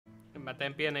mä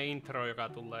teen pienen intro, joka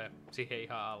tulee siihen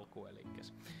ihan alkuun.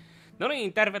 Elikkäs. No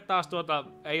niin, terve taas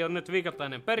ei ole nyt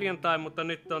viikoittainen perjantai, mutta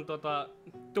nyt on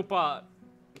tupa,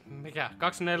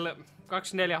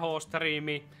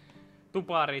 24H-striimi,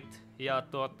 tuparit ja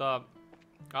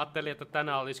ajattelin, että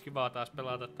tänään olisi kiva taas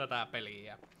pelata tätä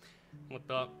peliä.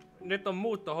 Mutta nyt on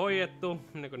muutto hoidettu,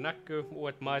 niin kuin näkyy,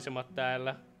 uudet maisemat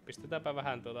täällä. Pistetäänpä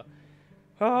vähän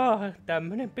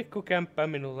tämmönen pikku kämppä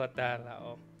minulla täällä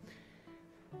on.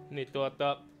 Niin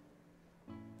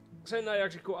sen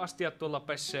ajaksi kun astiat tuolla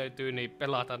pesseytyy, niin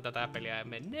pelataan tätä peliä ja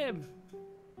menee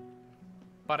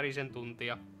parisen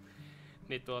tuntia.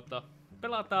 Niin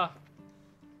pelataan.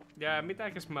 Ja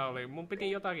mitäkäs mä olin? Mun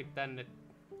piti jotakin tänne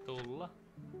tulla.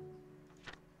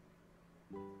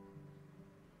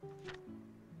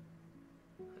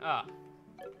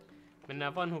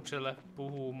 Mennään vanhukselle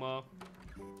puhumaan.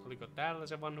 Oliko täällä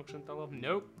se vanhuksen talo?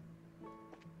 Nope.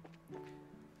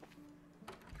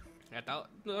 Ja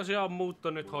tosiaan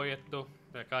muutto nyt hoidettu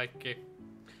ja kaikki.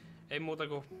 Ei muuta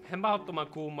kuin mahdottoman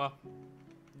kuuma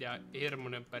ja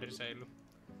hirmuinen perseily.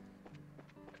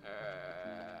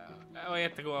 Oi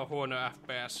että kun on huono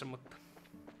FPS, mutta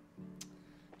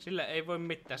sillä ei voi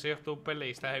mitään, se johtuu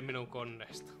pelistä, ei minun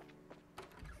koneesta.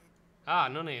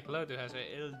 No niin, löytyyhän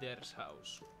se Elder's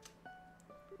House.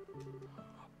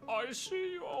 I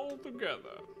see you all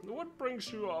together. What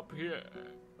brings you up here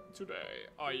today?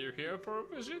 Are you here for a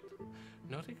visit?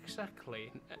 Not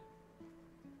exactly.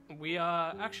 We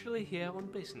are actually here on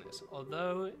business,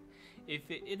 although if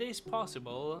it is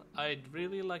possible, I'd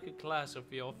really like a glass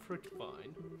of your fruit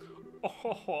wine.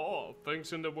 Oh,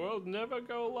 things in the world never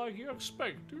go like you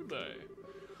expect, do they?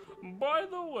 By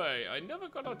the way, I never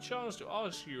got a chance to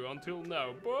ask you until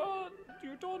now, but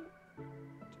you don't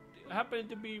happen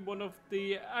to be one of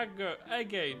the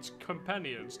Agate's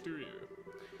companions, do you?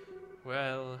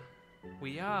 Well,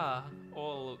 we are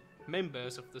all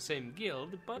members of the same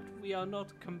guild, but we are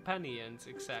not companions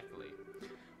exactly.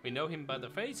 We know him by the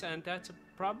face, and that's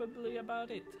probably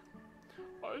about it.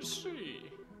 I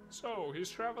see. So, he's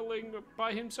traveling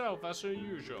by himself as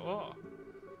usual, huh?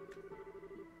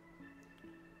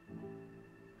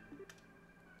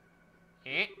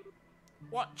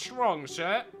 What's wrong,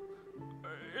 sir?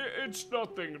 It's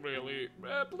nothing really.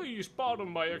 Please pardon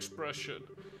my expression.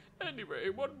 Anyway,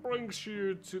 what brings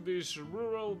you to this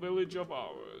rural village of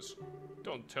ours?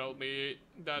 Don't tell me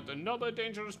that another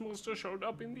dangerous monster showed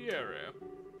up in the area.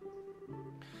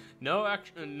 No,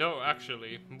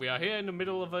 actually, we are here in the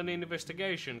middle of an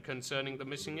investigation concerning the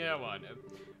missing airliner.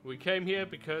 We came here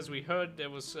because we heard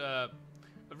there was a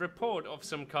report of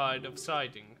some kind of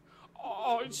sighting.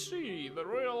 Oh, I see. The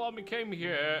Royal Army came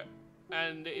here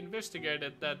and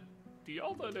investigated that the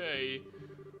other day.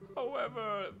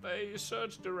 However, they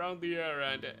searched around the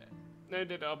area and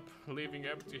ended up leaving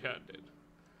empty-handed.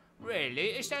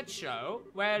 Really? Is that so?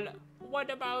 Well, what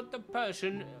about the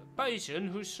person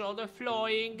who saw the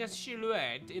flying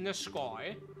silhouette in the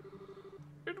sky?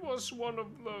 It was one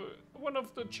of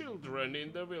the children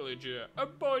in the village, a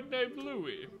boy named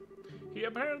Louis. He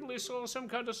apparently saw some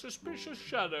kind of suspicious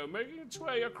shadow making its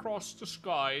way across the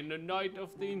sky in the night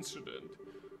of the incident.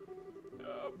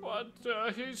 But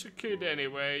he's a kid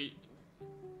anyway,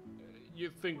 you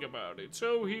think about it,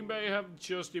 so he may have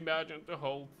just imagined the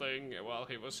whole thing while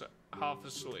he was half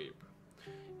asleep.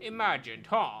 Imagined,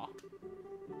 huh?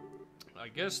 I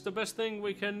guess the best thing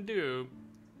we can do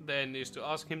then is to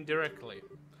ask him directly.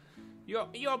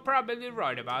 You're probably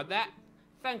right about that.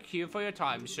 Thank you for your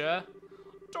time, sir.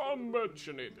 Don't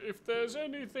mention it. If there's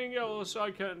anything else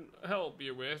I can help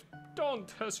you with,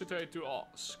 don't hesitate to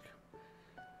ask.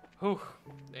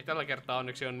 Ei tällä kertaa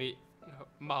onneksi ole niin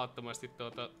mahdottomasti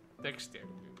tekstiä.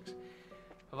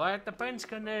 Vai että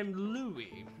penska named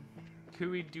Louis.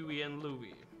 Huey, Dewey and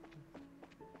Louie.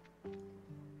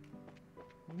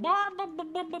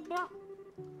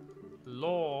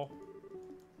 Law.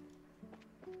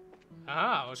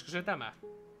 Olisiko se tämä?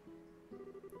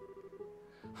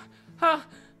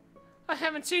 I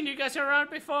haven't seen you guys around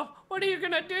before. What are you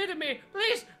gonna do to me?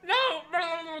 Please, no!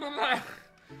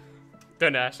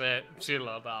 Tönäsee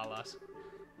sillalta alas.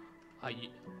 Are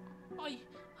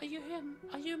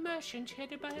you merchants here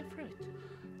to buy a fruit?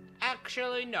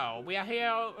 Actually, no. We are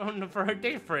here for a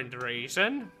different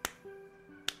reason.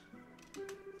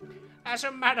 As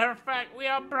a matter of fact, we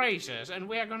are bracers, and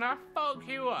we are gonna fuck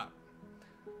you up.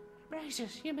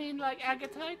 Bracers? You mean like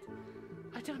agatite?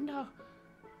 I don't know.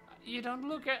 You don't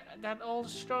look that all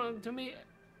strong to me,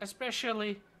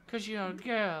 especially because you're a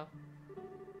girl.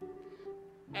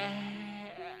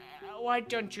 Why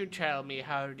don't you tell me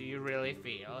how do you really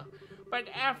feel? But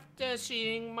after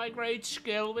seeing my great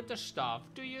skill with the staff,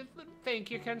 do you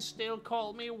think you can still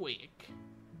call me weak.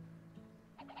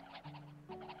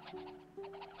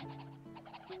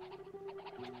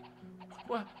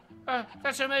 Well,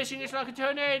 that's amazing, it's like a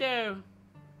tornado.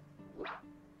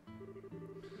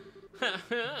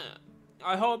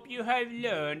 I hope you have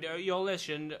learned your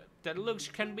lesson that looks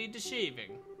can be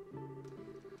deceiving.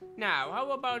 Now,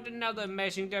 how about another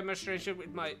amazing demonstration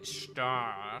with my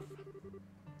staff?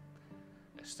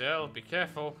 Estelle, be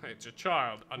careful, it's a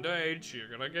child. Underage, you're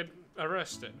gonna get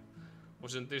arrested.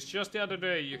 Wasn't this just the other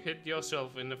day you hit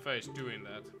yourself in the face doing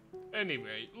that?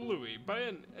 Anyway, Louis,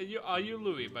 are you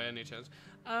Louis by any chance?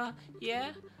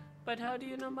 Yeah, but how do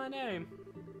you know my name?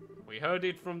 We heard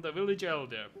it from the village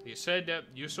elder. He said that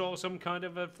you saw some kind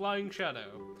of a flying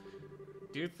shadow.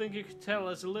 Do you think you could tell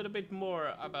us a little bit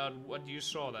more about what you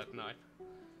saw that night?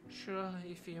 Sure,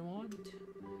 if you want.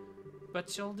 But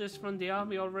soldiers from the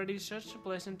army already searched the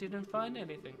place and didn't find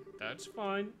anything. That's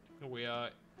fine. We are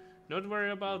not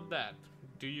worried about that.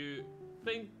 Do you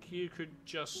think you could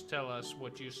just tell us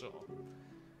what you saw?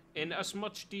 In as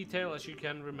much detail as you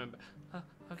can remember.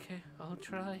 Okay, I'll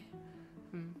try.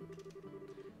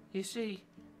 You see,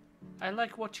 I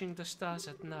like watching the stars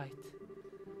at night.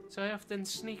 So I often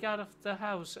sneak out of the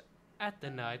house at the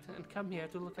night and come here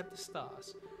to look at the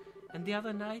stars. And the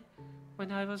other night, when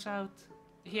I was out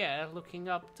here looking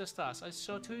up the stars, I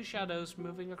saw two shadows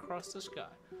moving across the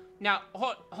sky. Now,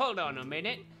 hold on a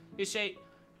minute. You say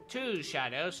two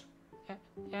shadows?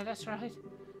 Yeah, that's right.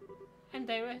 And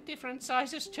they were different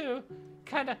sizes too.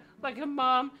 Kinda like a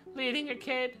mom leading a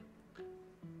kid.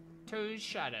 Two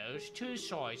shadows, two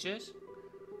sizes.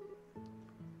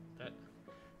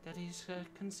 That is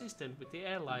consistent with the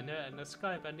airliner and the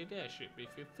sky-banded airship, if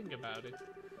you think about it.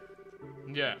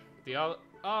 Yeah, the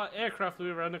aircraft we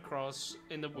ran across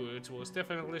in the woods was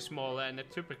definitely smaller than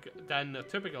a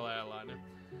typical airliner.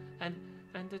 And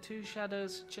the two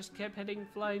shadows just kept heading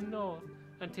flying north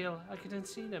until I couldn't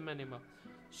see them anymore.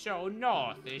 So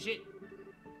north, is it?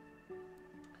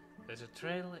 There's a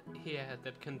trail here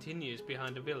that continues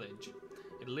behind the village.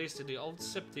 It leads to the old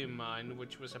septium mine,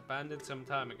 which was abandoned some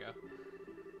time ago.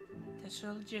 The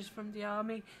soldiers from the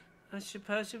army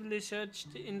supposedly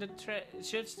searched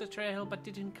the trail, but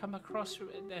didn't come across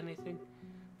anything.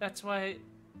 That's why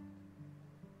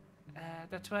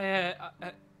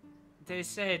they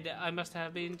said I must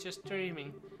have been just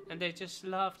dreaming, and they just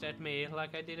laughed at me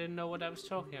like I didn't know what I was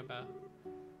talking about.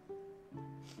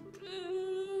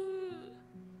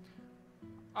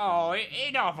 Oh,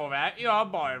 enough of that. You're a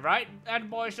boy, right? And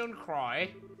boys don't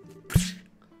cry.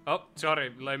 Oh,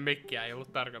 sorry, löin mikkiä, ei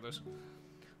ollut tarkoitus.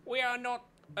 We are not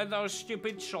those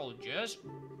stupid soldiers.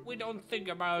 We don't think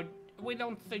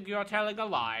you're telling a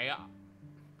lie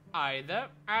either,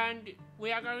 and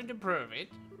we are going to prove it.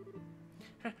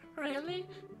 Really?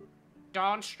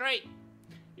 Darn straight.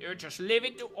 You just leave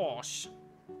it to us.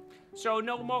 So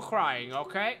no more crying,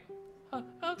 okay?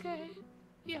 Okay.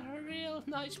 You're a real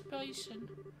nice person.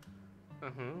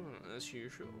 As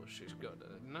usual, she's got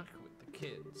a knack with the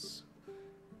kids.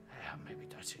 Maybe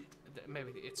that's it.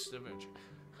 Maybe it's the virgin.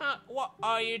 What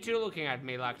are you two looking at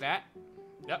me like that?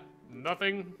 Yep,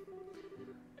 nothing.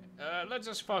 Let's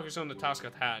just focus on the task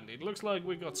at hand. It looks like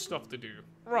we got stuff to do.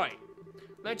 Right.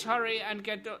 Let's hurry and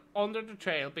get under the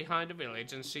trail behind the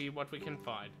village and see what we can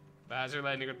find. Vähän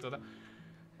silleen niinku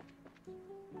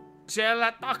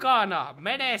Siellä takana!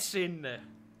 Mene sinne!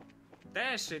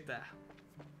 Tee sitä!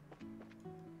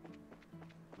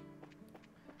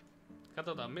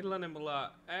 Katsotaan millainen mulla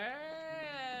on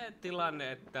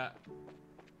tilanne, että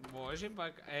voisin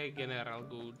vaikka ei General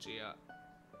Gucci ja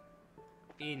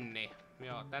Inni.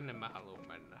 Joo, tänne mä haluun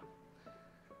mennä.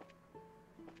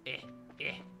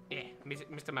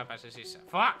 Mistä mä pääsen sisään?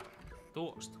 Fuck!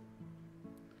 Tuosta.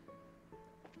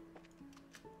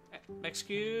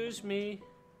 Excuse me.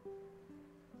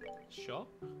 Shop?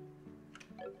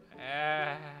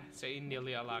 Se Inni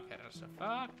oli alakerrassa.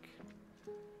 Fuck.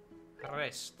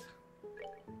 Rest.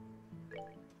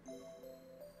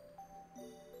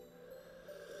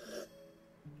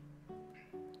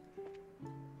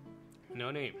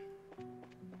 No niin.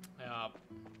 Ja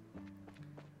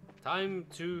time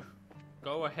to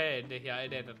go ahead ja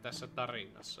edetä tässä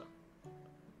tarinassa.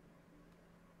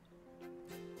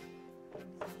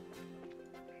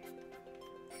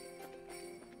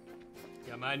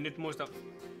 Ja mä en nyt muista.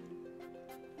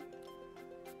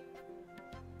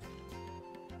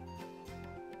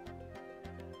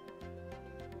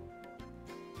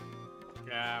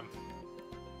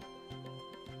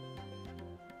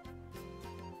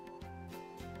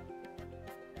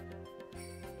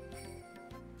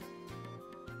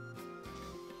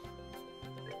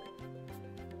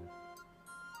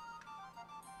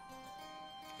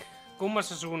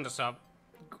 kummassa suunnassa?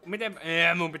 Miten...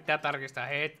 mun pitää tarkistaa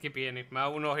hetki pieni. Mä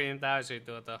unohdin täysin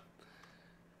tuota...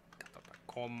 Katsotaan.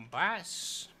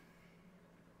 Kompas.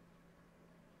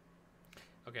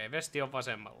 Okei, vesti on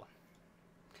vasemmalla.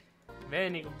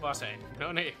 V niinku vasen.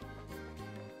 Noniin.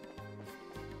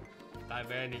 Tai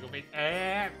V niinku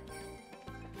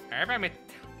eipä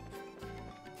mitään.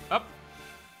 Hop!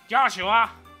 Joshua!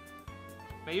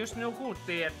 Me just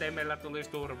nukuttiin, ettei meillä tulisi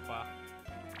turpaa.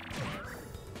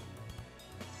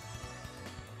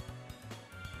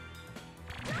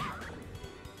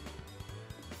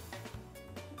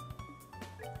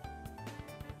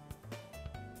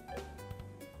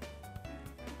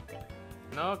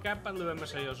 No, käypä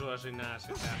lyömässä Josua sinä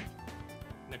sitä.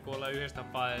 Ne kuolee yhdestä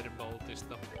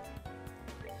fireboltista.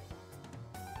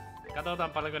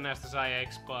 Katsotaan paljonko näistä sai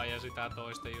expaa ja sitä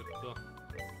toista juttua.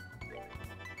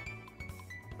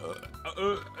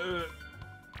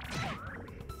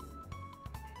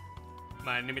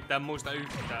 Mä en nimittäin muista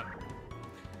yhtään.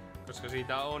 Koska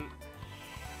siitä on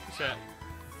se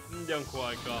jonkun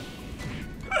aikaa.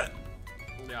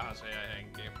 Jaha, se jäi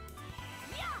henkiin.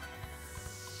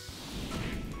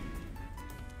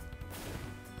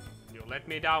 You let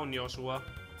me down, Joshua.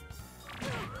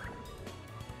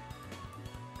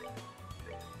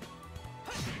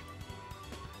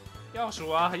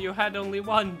 Joshua, you had only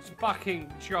one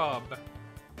fucking job.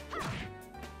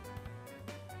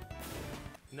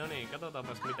 No niin,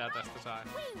 katsotaanpas mitä tästä sai.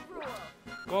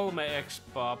 3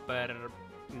 expaa per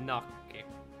nakki.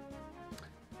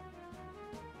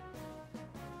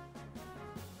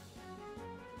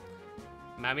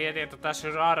 Mä mietin, että tässä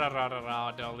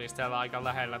rararararada olisi täällä aika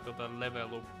lähellä tuota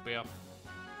level uppia.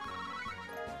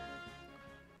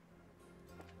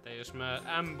 Että jos mä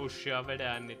ambushia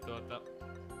vedän, niin tuota...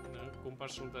 No,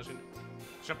 kumpas suuntaisin...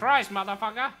 Surprise,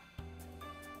 motherfucker!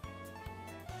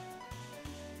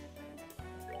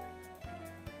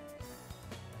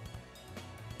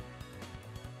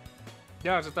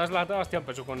 Jaa, se taisi lähteä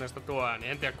astianpesukoneesta tuo ääni.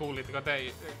 En tiedä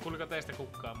kuuliko teistä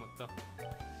kukkaa, mutta...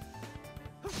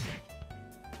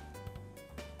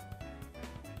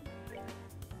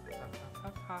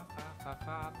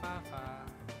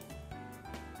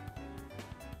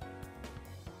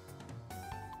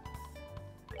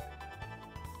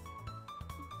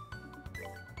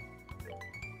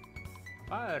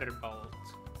 Firebolt.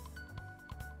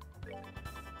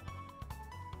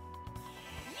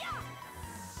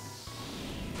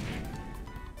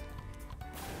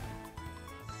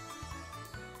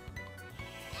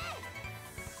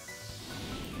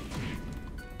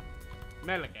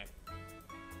 Melkein.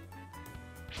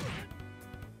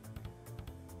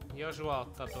 Josua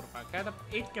ottaa turpaa. Käytä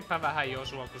itkepä vähän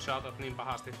Josua, kun sä otat niin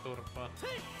pahasti turpaa.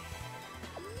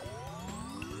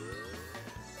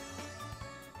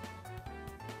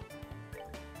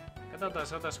 Katsotaan,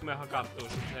 saataisiko me hakattua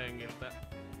sut hengiltä.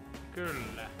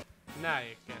 Kyllä.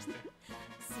 Näin kesti.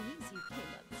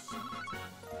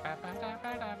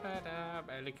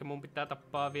 Elikkä mun pitää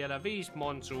tappaa vielä 5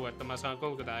 monsua, että mä saan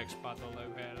 30 expaa tolle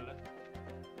yhdelle.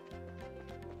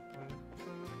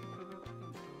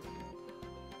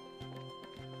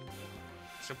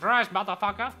 Surprise,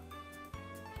 motherfucker!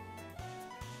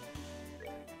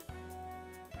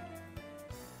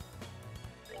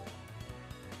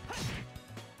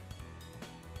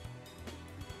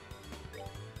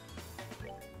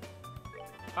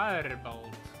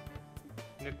 Firebolt.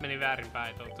 Nyt meni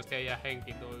väärinpäin, toivottavasti ei jää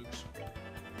henki tuo yksi.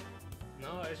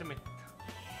 No, ei se mitään.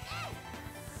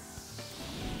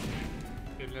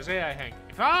 Kyllä se jäi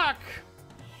henki. Fuck!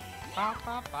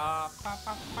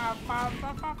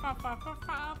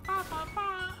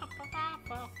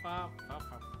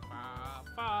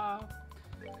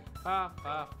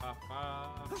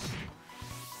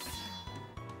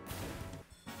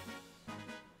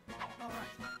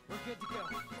 we're good to go.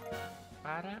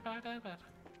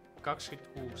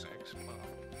 26 expaa.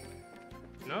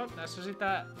 No, tässä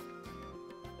sitä...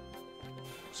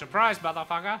 Surprise,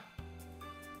 motherfucker!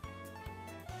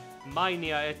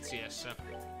 Mainia etsiessä.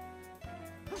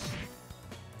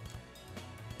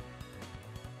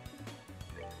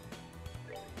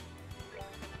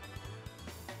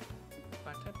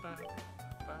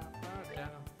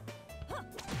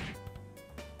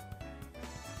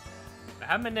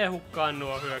 Vähän menee hukkaan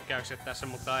nuo hyökkäykset tässä,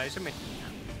 mutta ei se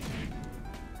mitään.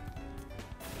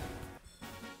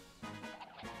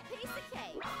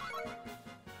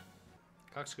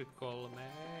 $23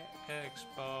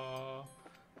 expaa.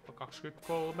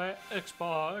 23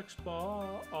 expaa.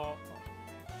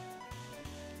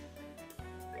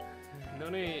 No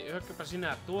niin, hyökkäpä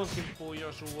sinä tuon kimppuun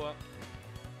Josua.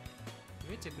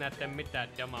 Vitsit näette mitään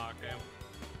damagea.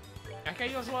 Ehkä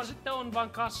Josua sitten on vaan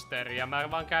kasteri ja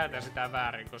mä vaan käytän sitä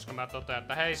väärin, koska mä totean,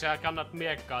 että hei sä kannat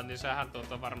miekkaa, niin sähän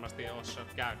varmasti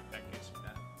osaat käyttääkin sitä.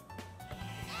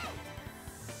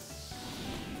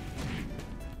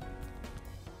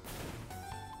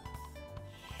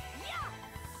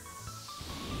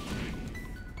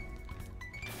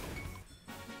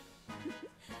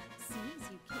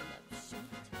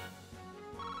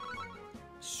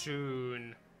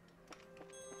 Soon.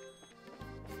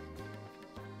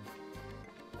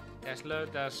 Pitäis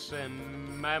löytää sen.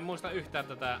 Mä en muista yhtään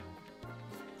tätä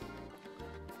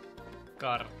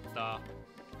karttaa.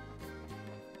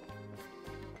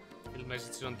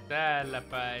 Ilmeisesti se on täällä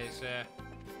päin se.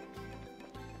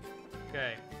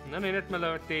 Okei. No niin, nyt me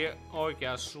löydettiin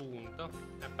oikea suunta.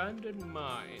 Abandoned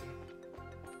mine.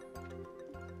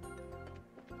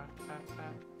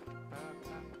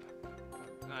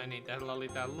 Ai niin, täällä oli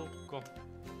tää lukko.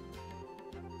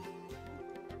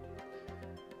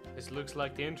 This looks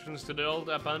like the entrance to the old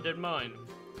abandoned mine.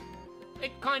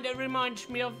 It kinda reminds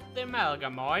me of the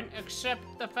amalgam mine, except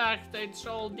the fact that it's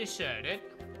all deserted.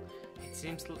 It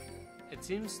seems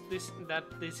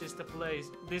this is the place.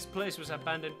 This place was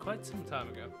abandoned quite some time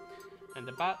ago, and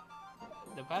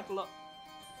the battle.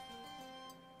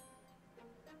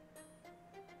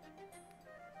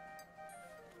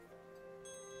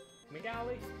 Mikä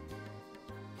oli?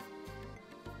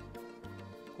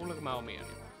 Kuulenko mä omiani?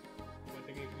 Mä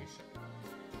tekin kyssä.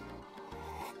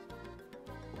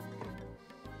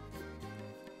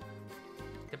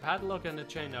 The padlock and the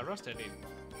chain are rusted in.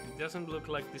 It doesn't look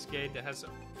like this gate has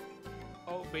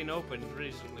been opened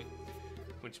recently,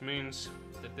 which means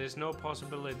that there's no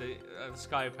possibility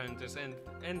skyhunters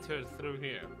entered through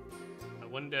here. I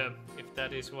wonder if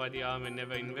that is why the army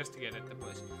never investigated the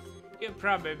place.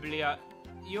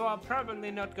 You are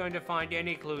probably not going to find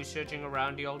any clues searching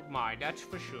around the old mine, that's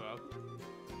for sure.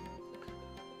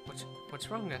 What's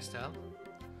wrong, Estelle?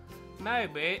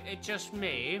 Maybe it's just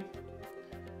me.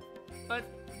 But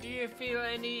do you feel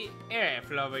any air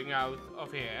flowing out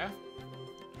of here?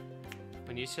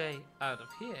 When you say out of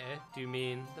here, do you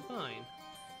mean the mine?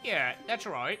 Yeah, that's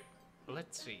right.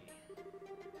 Let's see.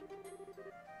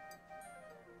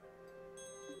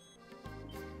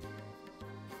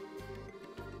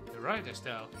 Right,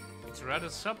 Estelle. It's rather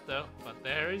subtle, but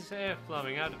there is air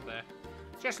flowing out of there.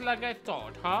 Just like I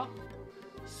thought, huh?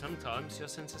 Sometimes your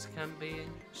senses can be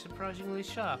surprisingly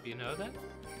sharp, you know that?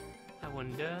 I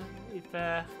wonder if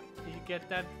you get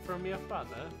that from your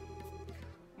father.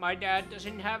 My dad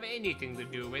doesn't have anything to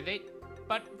do with it,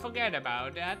 but forget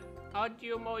about that. Aren't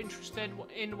you more interested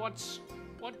in what's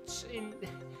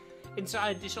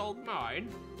inside this old mine?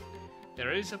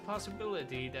 There is a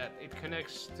possibility that it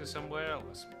connects to somewhere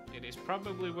else. It is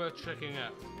probably worth checking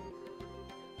out.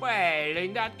 Well,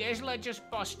 in that case, let's just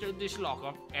bust through this lock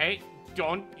up. Hey,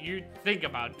 don't you think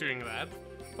about doing that.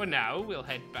 For now, we'll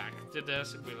head back to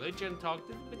this village and talk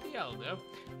with the elder.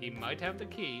 He might have the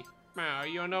key. Oh,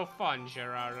 you're no fun,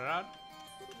 Gerard.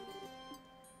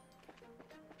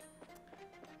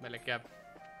 Melkein.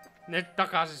 Nyt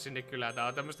takaisin sinne kylään. Tää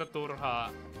on tämmöstä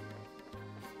turhaa.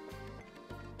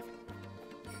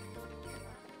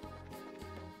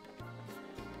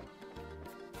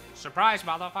 Surprise,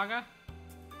 motherfucker!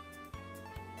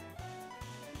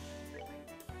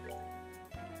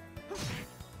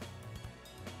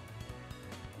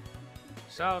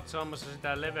 Sä oot saamassa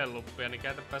sitä level-luppia, niin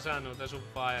käytäpä sä noita sun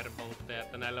fireboltteja,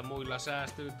 että näillä muilla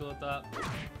säästyy tuota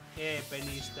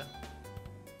E-penistä.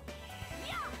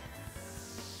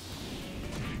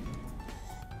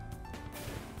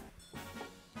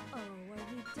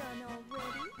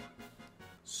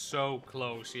 So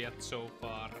close yet so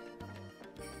far.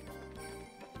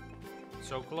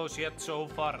 So close yet so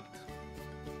far.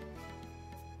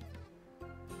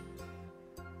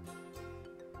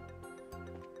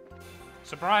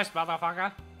 Surprise,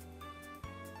 motherfucker!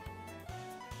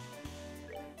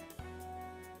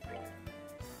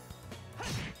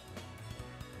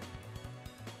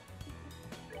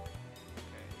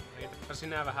 Heitäpä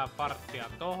sinä vähän farttia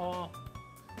tohon.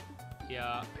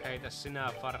 Ja heitä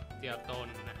sinä farttia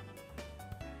tonne.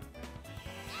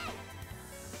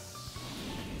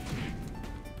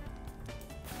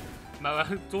 Mä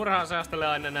vähän turhaan säästelen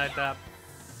aina näitä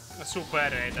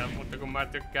supereita, mutta kun mä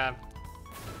tykkään...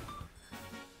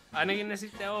 Ainakin ne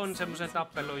sitten on semmosen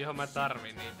tappeluun, johon mä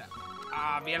tarvin niitä.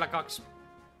 Vielä 2.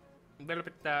 Vielä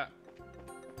pitää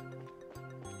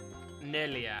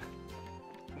 4.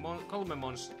 3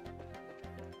 mons...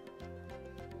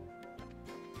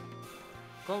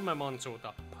 3 monsua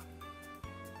tappaa.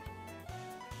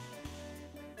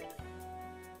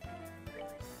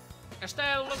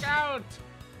 Estelle, look out!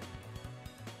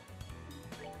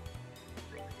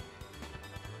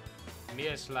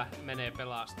 Mies menee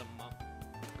pelastamaan.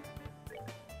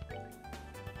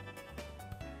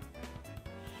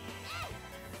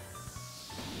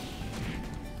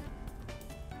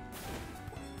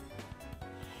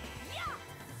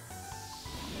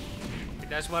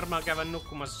 Pitäis varmaan käydä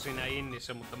nukkumassa siinä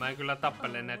innissä, mutta mä en kyllä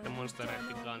tappele näiden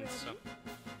monstereiden kanssa.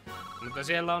 Mutta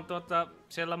siellä on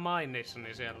siellä mainissa,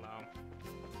 niin siellä on.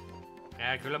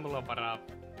 Kyllä mulla on varaa.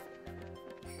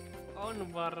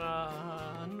 On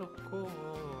varaa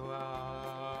nukkua.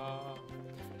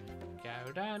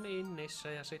 Käydään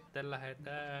innissä ja sitten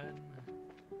lähdetään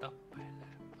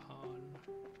tappelemaan.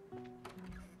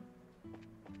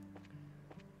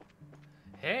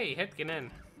 Hei,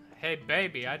 hetkinen. Hey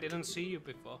baby, I didn't see you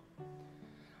before.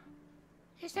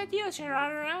 Is that you, Sir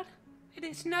Alfred? It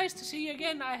is nice to see you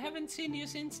again. I haven't seen you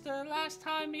since the last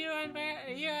time you and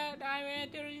I were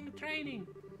during training.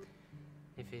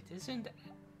 If it isn't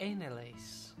anal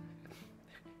ace.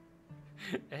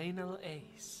 Anal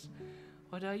ace.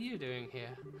 What are you doing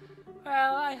here?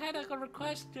 Well, I had a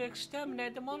request to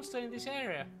exterminate the monster in this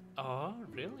area. Oh,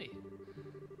 really?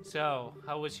 So,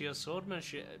 how was your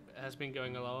swordmanship has been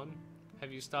going along?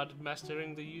 Have you started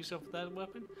mastering the use of that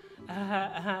weapon?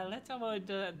 Let's avoid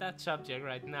that subject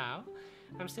right now.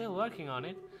 I'm still working on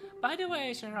it. By the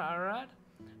way, Sir Alfred,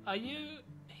 are you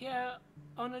here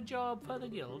on a job for the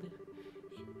guild?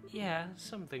 Yeah,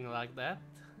 something like that.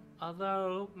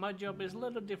 Although my job is a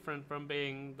little different from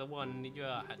being the one you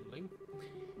are handling.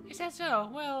 Is that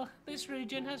so? Well, this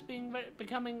region has been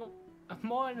becoming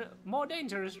more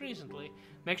dangerous recently.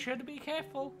 Make sure to be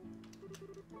careful.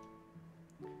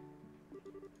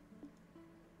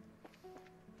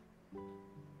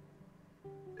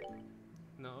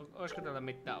 No, olisiko täällä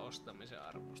mitään ostamisen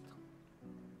arvosta?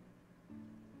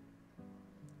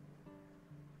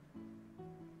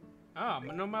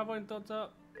 No mä voin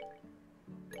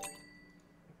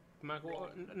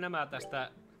nämä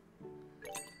tästä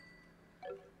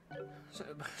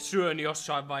syön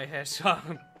jossain vaiheessa.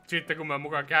 Sitten kun mä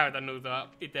mukaan käytän noita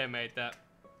itemeitä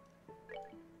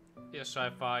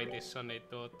jossain fightissa, niin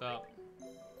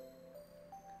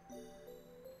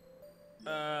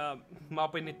mä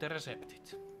opin niiden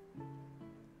reseptit.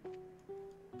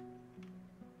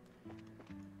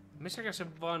 Missäkä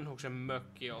se vanhuksen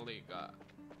mökki olikaan?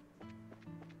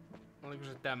 Oliko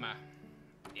se tämä?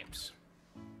 Jeps.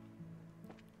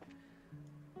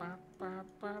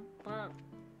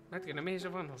 Hetkinen, mihin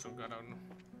se vanhus on kadonnut?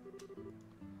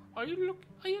 Are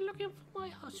you looking for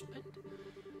my husband?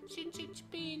 Since it's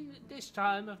been this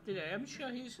time of the day, I'm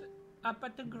sure he's up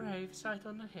at the gravesite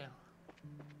on the hill.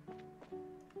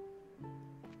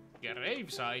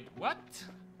 Graveside?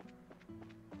 What?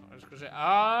 Olisiko se...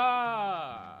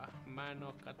 Mä en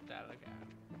ookaan täällä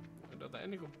käynyt.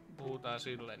 Ennen kuin puhutaan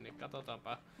silleen, niin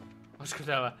katsotaanpa. Olisiko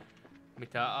täällä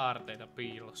mitään aarteita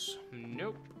piilossa?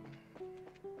 Nope.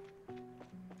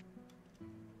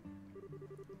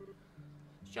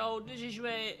 So this is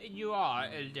where you are,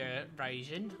 Elder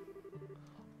Raisin.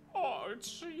 Oh,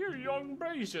 it's you young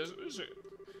braces, is it?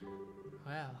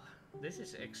 Well, this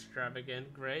is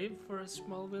extravagant grave for a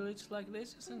small village like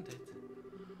this, isn't it?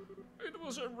 It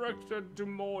was erected to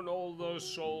mourn all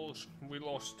those souls we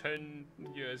lost 10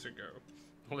 years ago.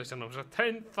 Oli sanomassa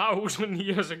 10,000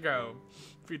 years ago.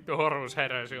 Vittu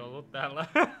horusheräsi ollut täällä.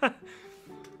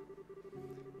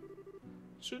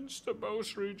 Since the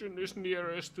Bose region is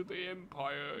nearest to the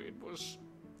Empire, it was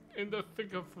in the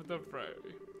thick of the fray,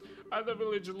 and the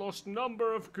village lost a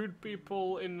number of good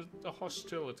people in the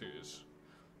hostilities.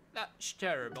 That's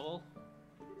terrible.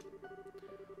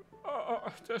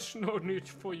 There's no need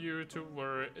for you to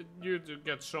worry, you to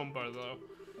get somber though.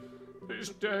 These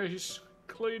days,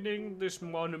 cleaning this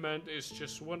monument is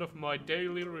just one of my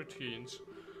daily routines.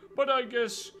 But I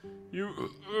guess you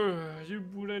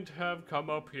wouldn't have come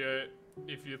up here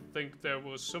if you think there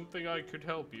was something I could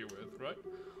help you with, right?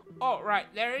 Oh, right.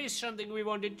 There is something we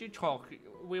wanted to talk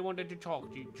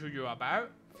to you about.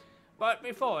 But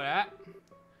before that,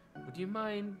 would you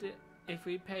mind if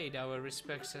we paid our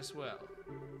respects as well?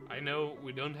 I know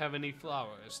we don't have any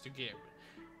flowers to give,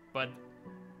 but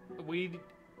we'd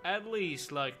at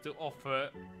least like to offer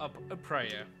up a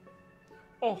prayer.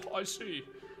 Oh, I see.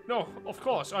 No, of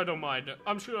course, I don't mind.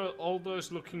 I'm sure all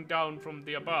those looking down from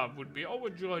the above would be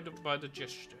overjoyed by the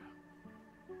gesture.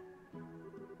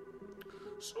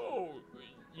 So,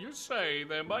 you say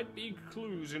there might be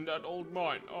clues in that old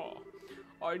mine.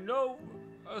 I know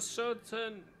a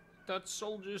certain that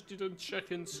soldiers didn't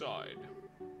check inside.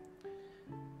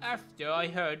 After I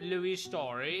heard Louis'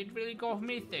 story, it really got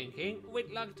me thinking.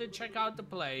 We'd like to check out the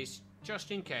place, just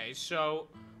in case. So,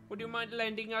 would you mind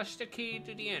lending us the key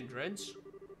to the entrance?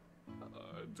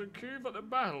 the key for the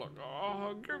padlock.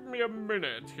 Oh, give me a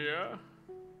minute here.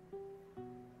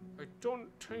 I don't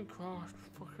think.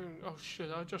 Oh shit!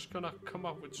 I'm just gonna come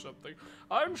up with something.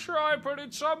 I'm sure I put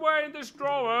it somewhere in this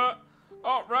drawer.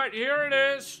 Oh, right here it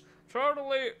is.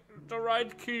 Totally the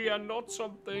right key and not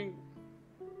something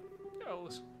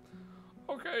else.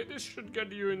 Okay, this should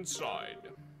get you inside.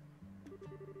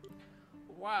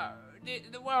 Wow,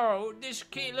 whoa, this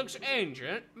key looks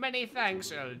ancient. Many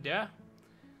thanks, Elder.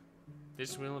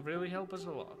 This will really help us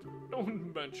a lot.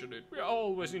 Don't mention it. We're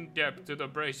always in debt to the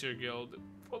Bracer Guild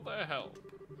for their help.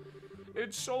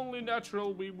 It's only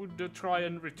natural we would try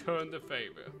and return the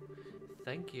favor.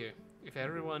 Thank you. If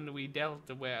everyone we dealt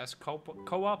were as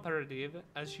cooperative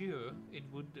as you, it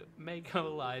would make our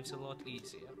lives a lot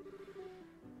easier.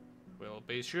 We'll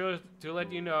be sure to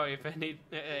let you know if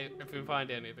we find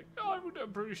anything. I would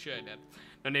appreciate it.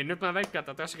 No niin, nyt mä veikkaan,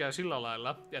 että tässä käy sillä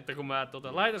lailla, että kun mä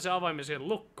laitan sen avaimen siihen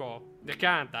lukkoon ja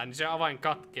kääntää, niin se avain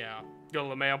katkeaa,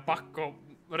 jolloin meidän on pakko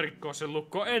rikkoa sen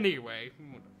lukko anyway.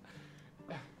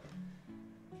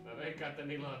 Mä veikkaan, että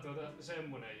niillä on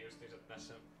semmonen justiinsa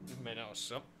tässä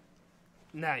menossa.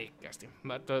 Näikkästi.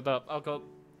 Mä alkoi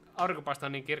aurinko paistaa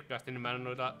niin kirkkaasti, niin mä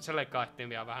noita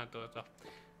selekaihtimia vähän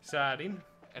säädin,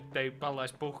 ettei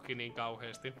pallais puhki niin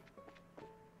kauheasti.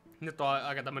 Nyt on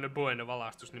aika tämmönen bueno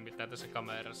valastus nimittäin tässä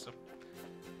kamerassa.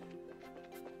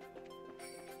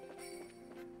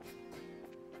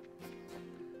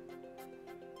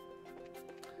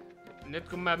 Nyt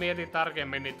kun mä mietin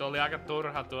tarkemmin, niin tuo oli aika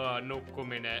turha tuo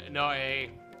nukkuminen. No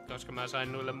ei, koska mä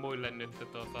sain noille muille nyt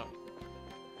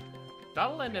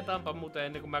tallennetaanpa muuten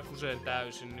ennen kuin mä kusen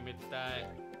täysin, nimittäin.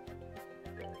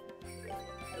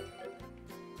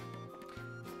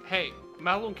 Hei,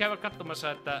 mä haluan käydä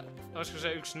katsomassa, että olisiko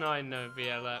se yksi nainen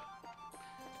vielä.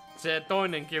 Se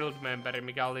toinen guild-memberi,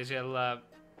 mikä oli siellä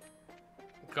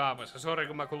kaavassa. Sori,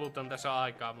 kun mä kulutan tässä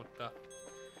aikaa, mutta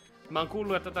mä oon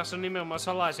kuullut, että tässä on nimenomaan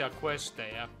salaisia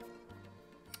questeja.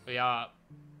 Ja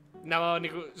nämä on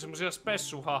niinku semmosia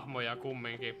spessuhahmoja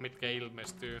kumminkin, mitkä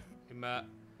ilmestyy. Niin mä...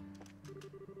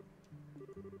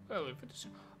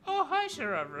 Oh, hi,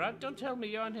 Sir Alfred. Don't tell me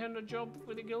you're on here on a job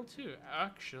with the guild too.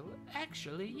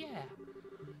 Actually, yeah.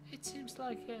 It seems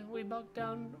like we bogged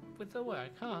down with the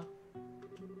work, huh?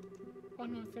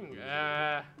 One more thing.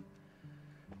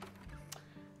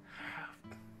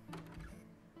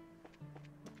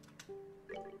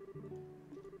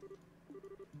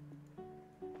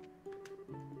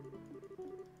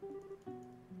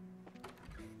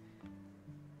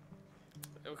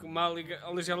 Mä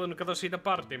olisin halunnut katsoa siitä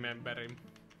party-memberin.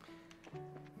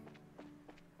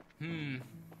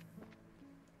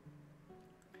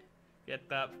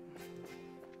 Että...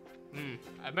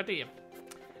 en mä tiedä.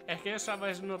 Ehkä jossain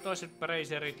vaiheessa nuo toiset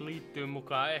bracerit liittyy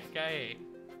mukaan, ehkä ei.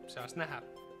 Saas nähdä.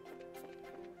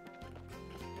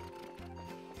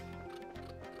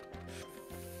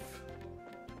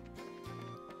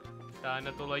 Tää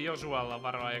aina tulla Josualla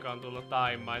varoa, joka on tullut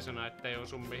taimaisena, ettei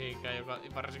osu mihinkään, joka,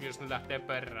 varsinkin jos ne lähtee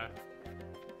perään.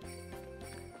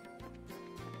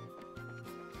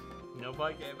 Ne on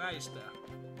vaikea väistää.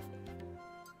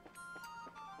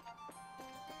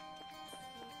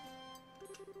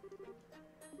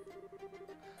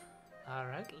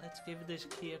 Alright, let's give this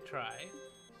key a try.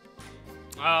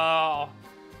 Oh,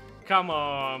 come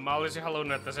on. Mä olisin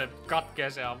halunnut, että se katkee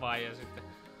se avain ja sitten...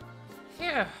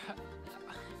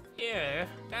 Yeah,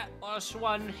 that was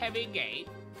one heavy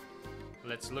gate.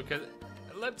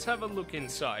 Let's have a look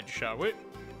inside, shall we?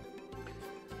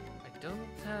 I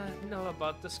don't know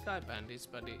about the sky bandits,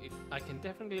 but I can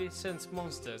definitely sense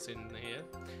monsters in here.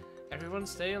 Everyone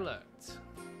stay alert.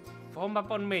 Form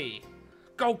up on me.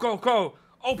 Go, go, go!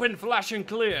 Open, flash and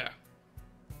clear!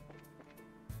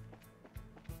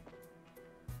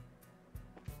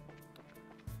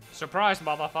 Surprise,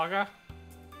 motherfucker!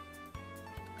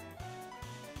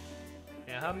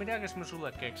 Jaha, mitäkäs mä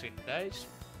sulle keksittäis?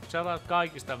 Sä otat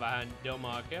kaikista vähän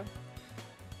damagea.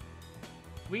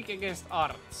 Weak against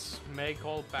arts. May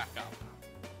call backup.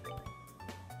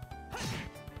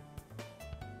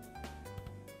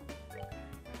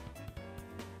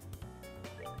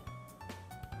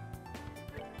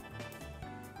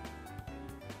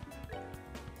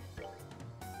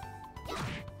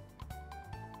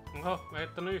 Oho, mä en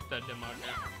ottanut yhtään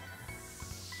damagea.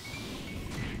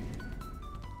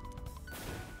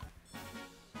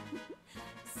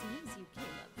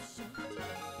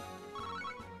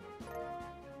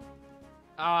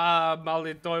 Mä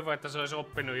olin toivon, että se olisi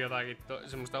oppinut jotakin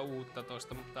semmoista uutta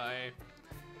tosta, mutta ei.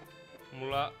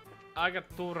 Mulla on aika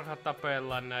turha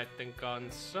tapella näitten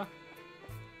kanssa.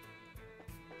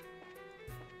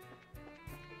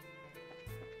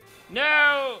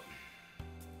 No!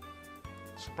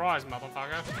 Surprise,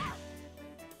 motherfucker.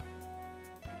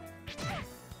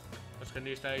 Koska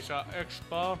niistä ei saa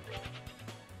expaa.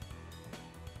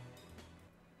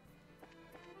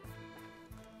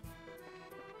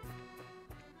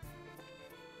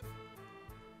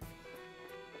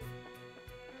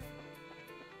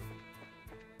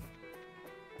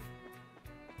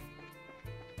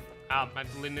 Mä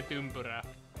tulin nyt ympyrää.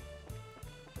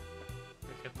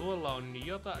 Ehkä tuolla on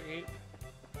jotakin.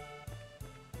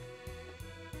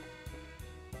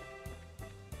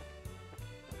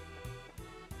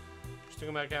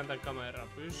 Pystynkö mä kääntämään kameraa?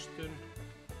 Pystyn.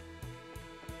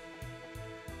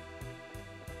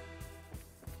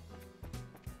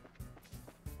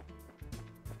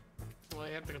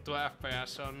 Voi jättäkö tuo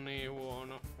FPS on niin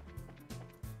huono.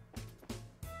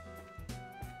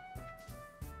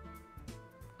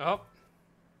 Oho.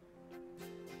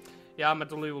 Ja mä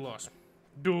tulin ulos.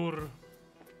 Dur.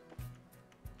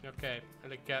 Okei,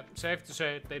 elikkä safe to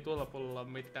say, ettei tuolla puolella ole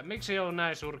mitään. Miksi on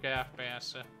näin surkea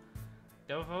FPS?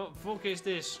 The fuck is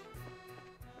this?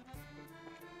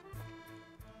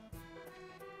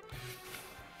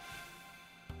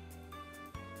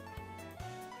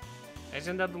 Ei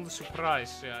sentään tullut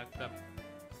surprisea, että...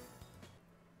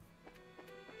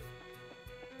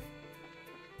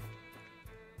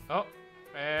 Oh.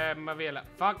 Mä vielä.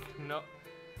 Fuck, no.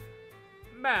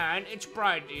 Man, it's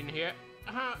bright in here.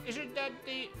 Isn't that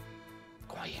the...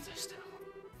 Quiet still.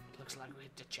 It looks like we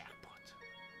hit the jackpot.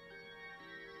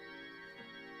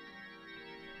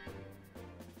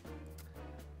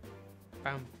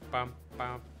 Bam, bam,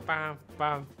 bam, bam,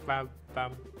 bam, bam,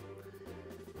 bam.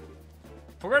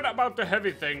 Forget about the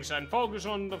heavy things and focus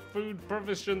on the food,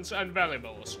 provisions, and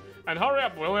valuables. And hurry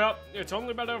up, will ya? It's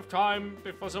only a matter of time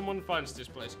before someone finds this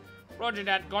place. Roger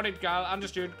that, got it, gal,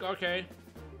 understood, okay.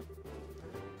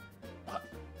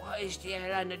 What is the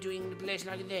airliner doing in a place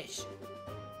like this?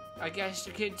 I guess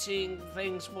the kid seeing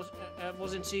things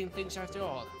wasn't seeing things after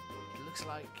all. It looks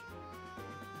like...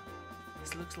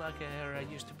 This looks like an area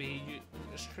used to be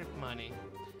strip mining.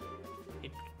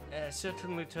 It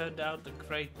certainly turned out a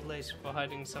great place for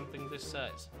hiding something this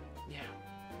size. Yeah.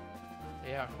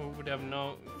 Yeah, who would have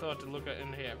thought to look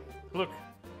in here?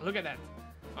 Look at that.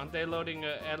 Aren't they loading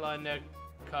airliner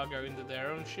cargo into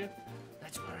their own ship?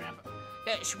 Let's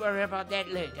worry about that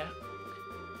later.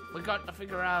 We got to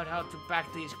figure out how to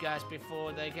back these guys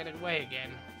before they get away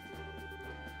again.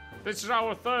 This is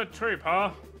our third trip,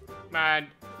 huh? Man,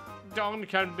 Don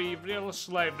can be real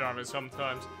slave driver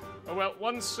sometimes. Oh, well,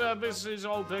 once this is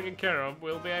all taken care of,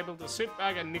 we'll be able to sit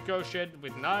back and negotiate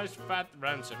with nice fat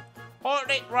ransom. Hold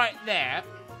it right there.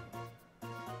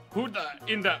 Who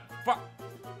in the fuck?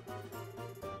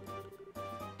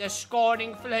 The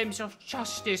scorning flames of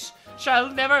justice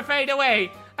shall never fade away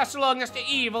as long as the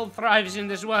evil thrives in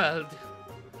this world.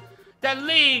 The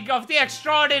League of the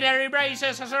Extraordinary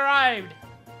Races has arrived.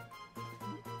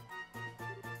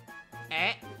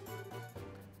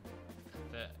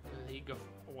 The League of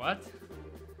what?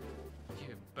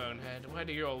 You bonehead, why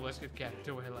do you always get carried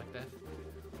away like that?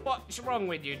 What's wrong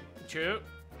with you two?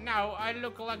 Now I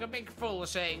look like a big fool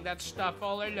saying that stuff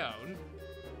all alone.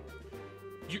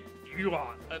 You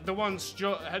are the ones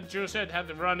Joe said had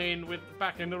to run in with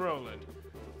back in the Roland.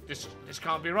 This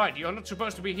can't be right. You're not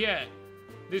supposed to be here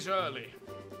this early.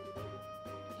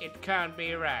 It can't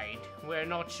be right. We're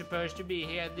not supposed to be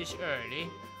here this early.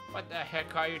 What the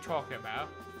heck are you talking about?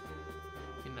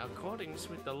 In accordance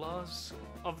with the laws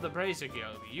of the Brazier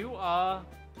Guild, you are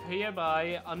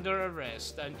hereby under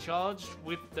arrest and charged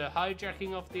with the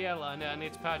hijacking of the airliner and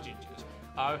its passengers.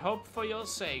 I hope for your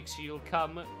sakes you'll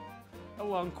come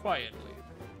along quietly.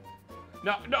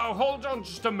 No, hold on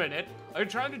just a minute. Are you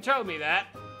trying to tell me that?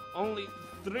 Only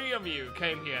 3 of you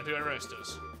came here to arrest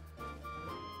us.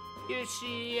 You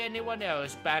see anyone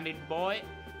else, bandit boy?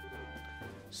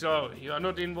 So, you are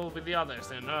not involved with the others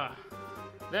then, huh?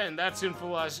 Then that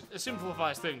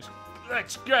simplifies things.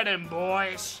 Let's get him,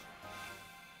 boys!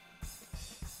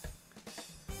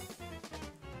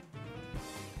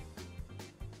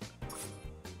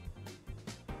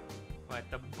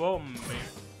 Laita bommi.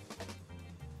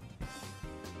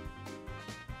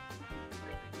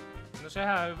 No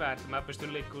sehän on hyvä, että mä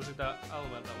pystyn liikkumaan sitä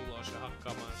alueelta ulos ja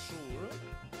hakkaamaan suuren.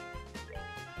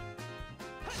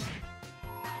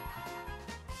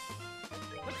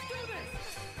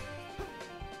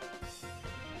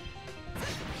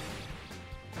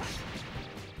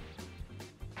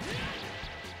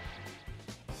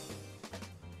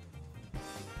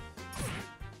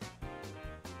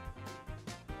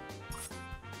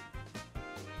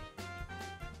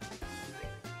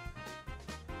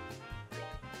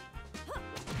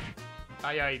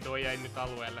 Ai, tuo jäi nyt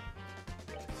alueelle.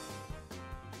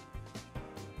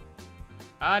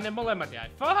 Ne molemmat jäi.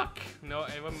 Fuck! No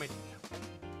ei voi mitään.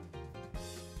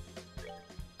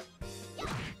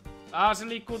 Se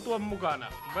liikkuu tuon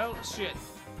mukana. Well, shit.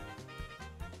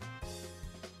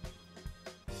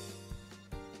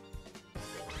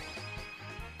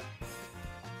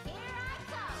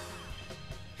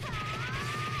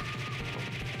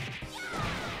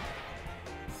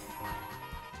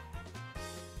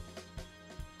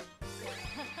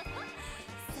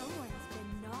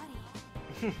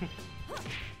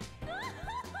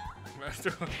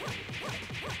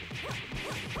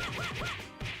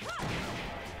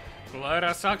 Mulla on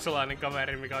eräs saksalainen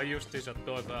kaveri, mikä on justiinsa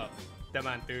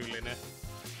tämän tyylinen.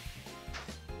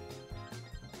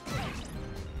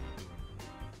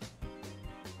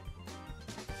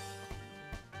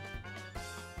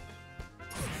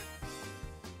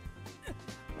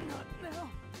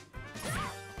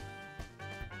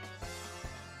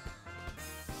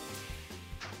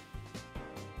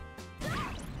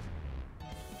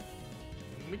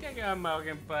 Mitenköhän mä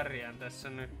oikein pärjään tässä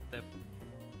nyt?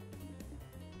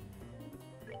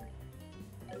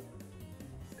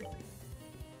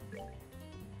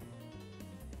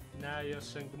 Nää ei oo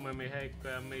sen kummemmin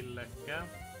heikkoja millekään.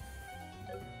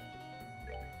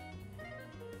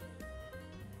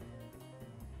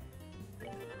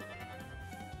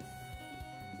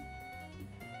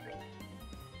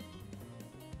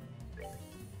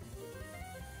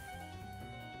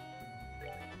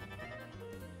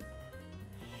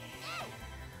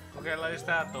 Kokeillaan, jos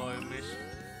tää toimis.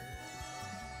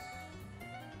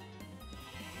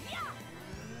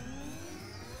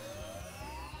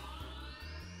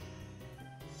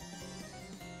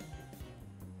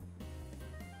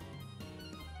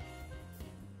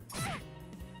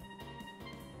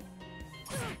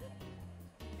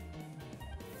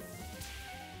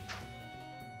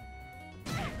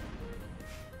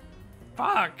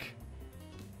 Fuck!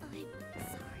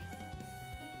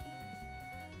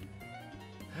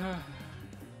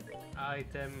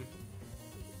 Item.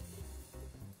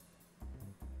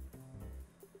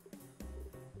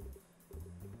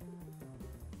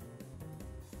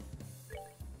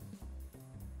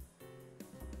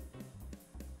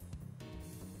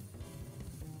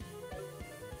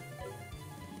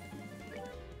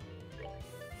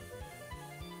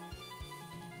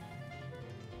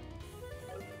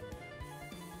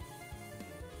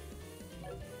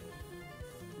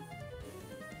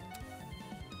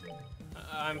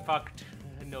 I'm fucked,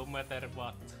 no matter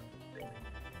what.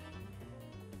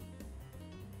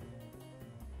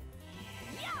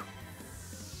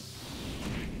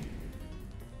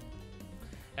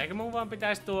 Eikö mun vaan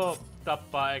pitäis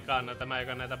tappaa ekana tämä,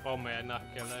 joka näitä pommeja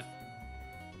nahkelee?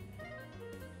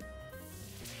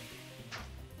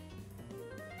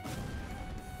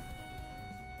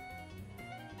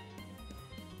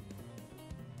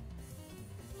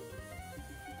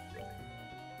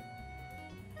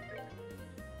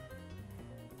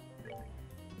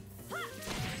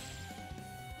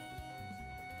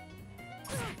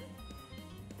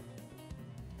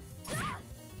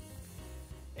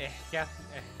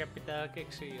 Ehkä pitää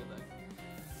keksiä jotain.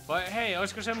 Vai hei,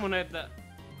 olisiko semmonen, että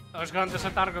olisikohan tässä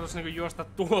tarkoitus niinku juosta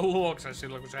tuon luokse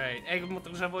silloin kun se ei. Eikö, mutta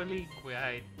kun se voi liikkua ja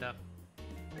heittää.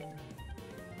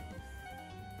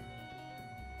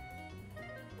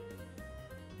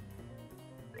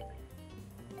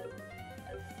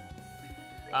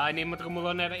 Ai niin, mutta kun mulla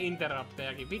on näitä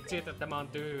interruptejakin. Vitsi, että tämä on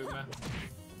tyhmä.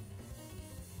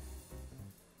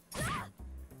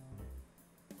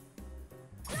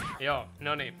 Joo,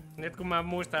 no niin. Nyt kun mä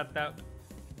muistan, että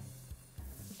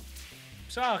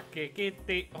Saakki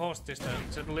kiitti hostista.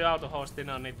 Se tuli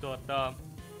autohostina, niin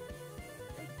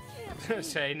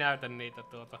se ei näytä niitä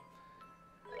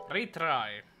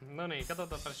Retry. No niin,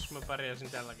 katsotaanpa jos mä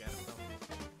pärjäsin tällä kertaa.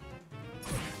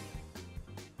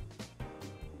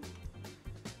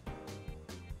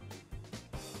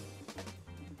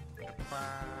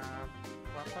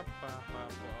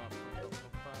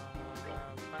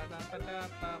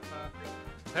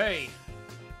 Hei!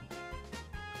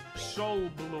 Soul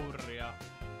Blurria.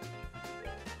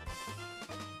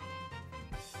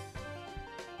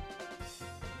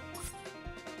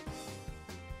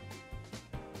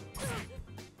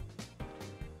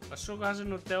 Passuukohan se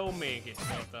nyt omiinkin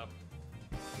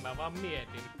Mä vaan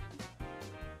mietin.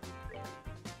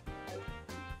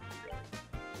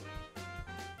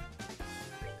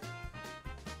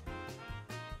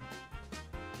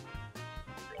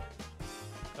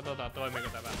 Katsotaan toimiiko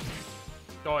tämä.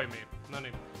 Toimii.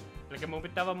 Noniin. Elikkä mun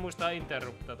pitää vaan muistaa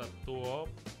interruptata tuo.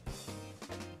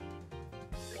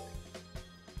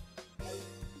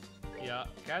 Ja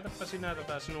käytäpä sinä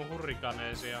tätä sinun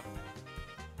hurrikaneesia.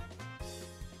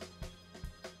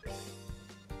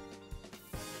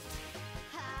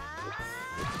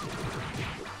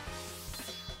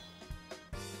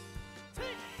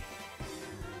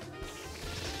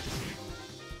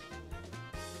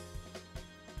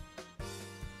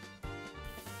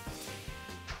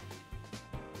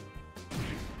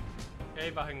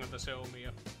 Ei vahingota se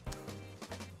omia.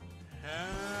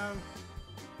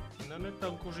 No nyt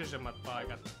on kusisemmat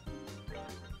paikat.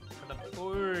 Kato,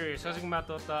 ui, saisinko mä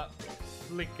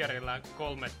flickerillä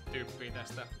 3 tyyppiä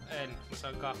tästä? En, mä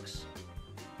saan 2.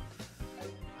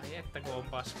 Ai että kun on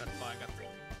paskat paikat.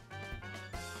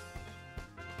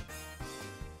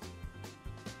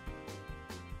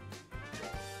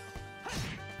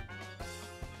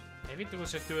 Ei vittu kun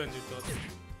se työnsi tuolta.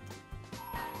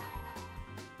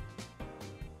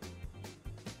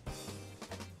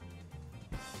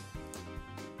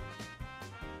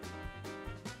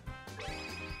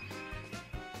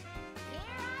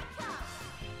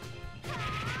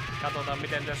 Katsotaan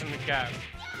miten tässä nyt käy.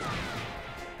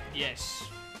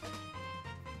 Yes.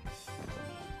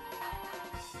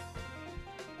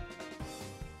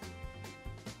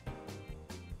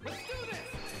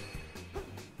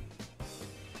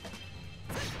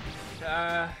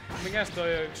 Mikäs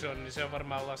toi yksi on, niin se on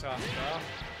varmaan lasahtaa.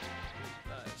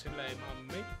 Sillä ei maa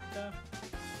mitään.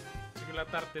 Se kyllä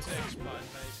tarttis expandai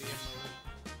siihen.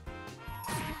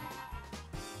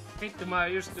 Vittu mä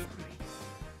just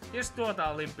tuota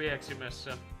olin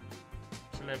pieksimässä.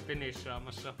 Silleen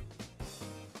finishaamassa.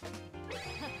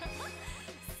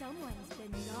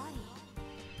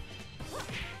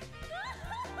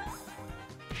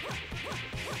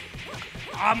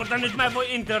 Mutta nyt mä en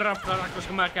voi interruptoida,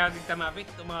 koska mä käytin tämän.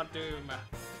 Vittu mä oon tyymä.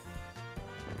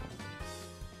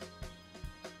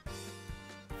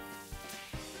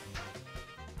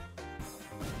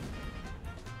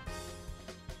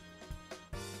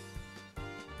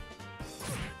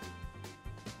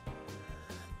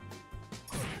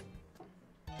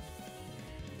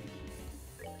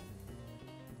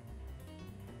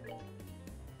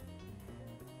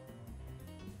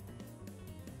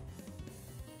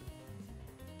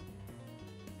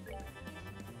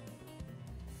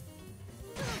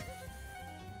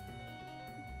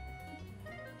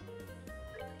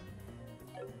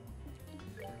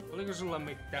 Oliko sulla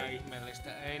mitään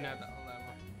ihmeellistä? Ei näytä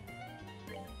olevan.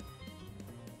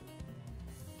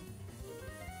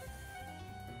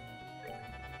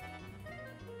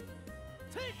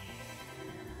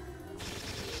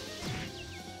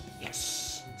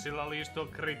 Yes! Sillä oli just tuo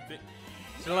kritti.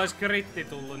 Sillä olisi kritti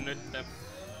tullut nyt.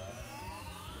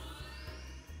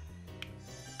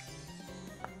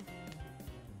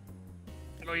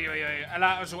 Oi,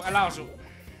 älä osu, älä osu.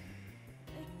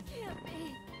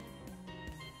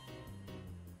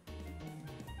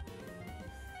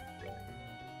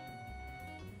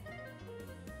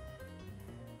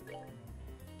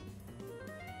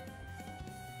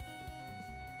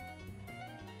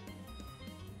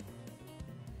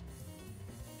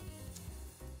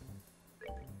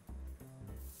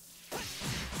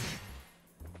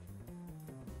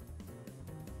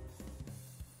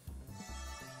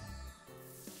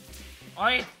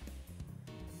 Ai!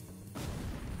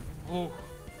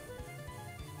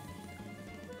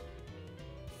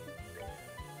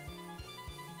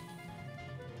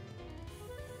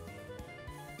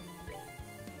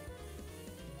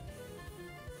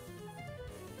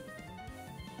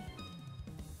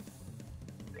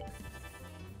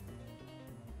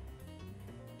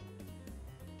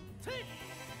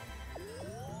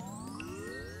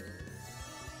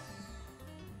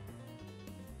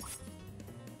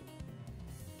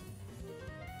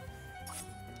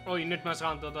 Oi, nyt mä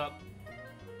saan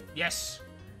Yes!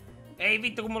 Ei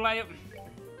vittu, kun mulla ei oo...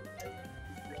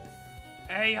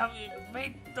 Ei ihan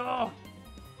vittu!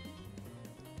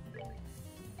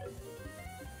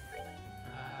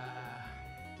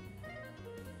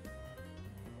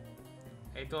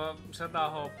 Ei tuo 100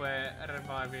 HP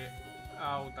revive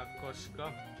auta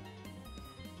koska.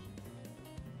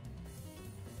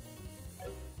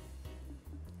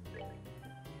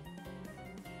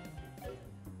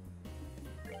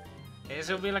 Ei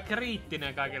se on vielä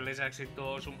kriittinen kaiken lisäksi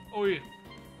tuo sun... Oi!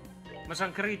 Mä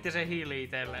saan kriittisen hiili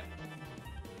itelle.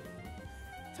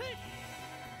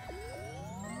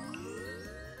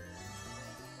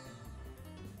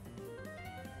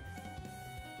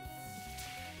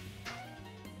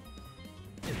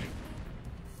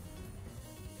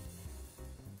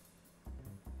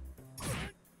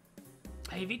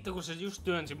 Ei vittu kun se just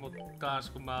työnsi mut taas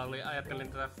kun mä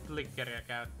ajattelin tätä flickeria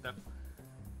käyttää.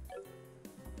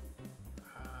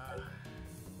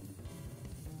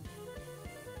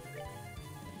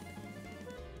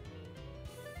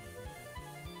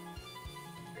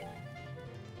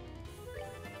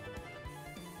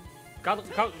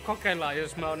 Kokeillaan,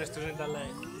 jos mä onnistuisin tälleen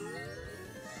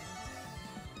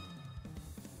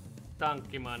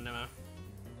tankkimaan nämä.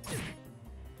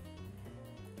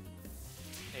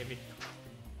 Ei vittu.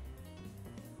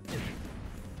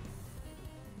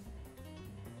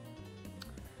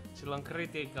 Sillä on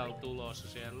critical tulossa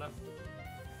siellä.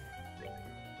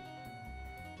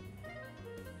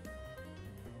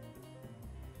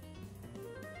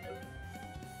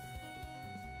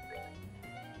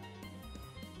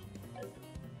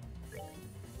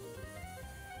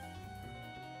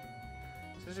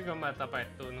 Saisinko mä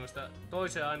tapettua noista?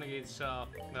 Toisen ainakin saa.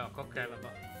 Joo, kokeileva.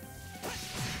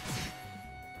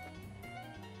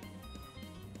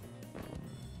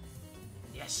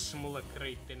 Jes, mulle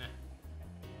kriittinen.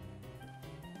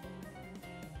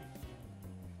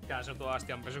 Tää se on tuo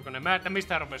astianpesukone. Mä että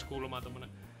mistä rupes kuulumaan tommonen.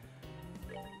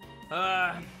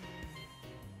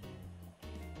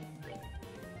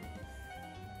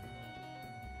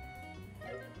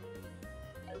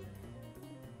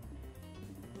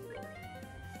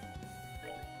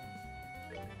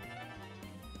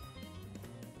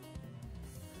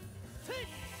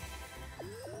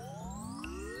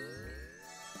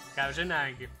 Käy se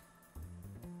näinkin.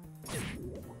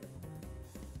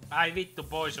 Ai vittu,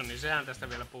 poisoni, sehän tästä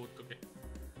vielä puuttukin.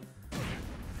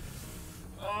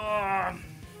 Oh.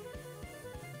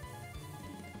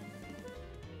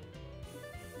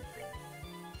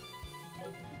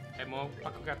 Ei, mun on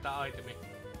pakko käyttää itemi.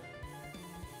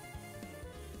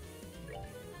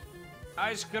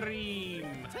 Ice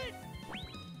cream!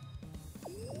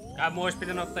 Kai mun ois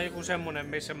pitänyt ottaa joku semmonen,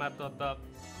 missä mä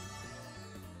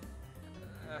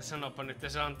sanopa nyt, että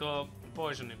saan tuo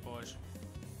poisonin pois.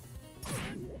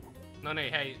 No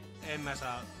niin, hei, en mä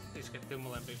saa iskettyä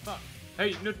molempiin.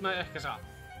 Hei, nyt mä ehkä saa.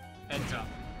 En saa.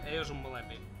 Ei osu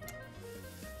molempiin.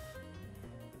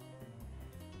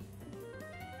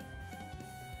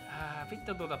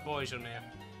 Vittu tuota poisonia.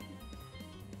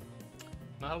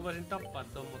 Mä haluaisin tappaa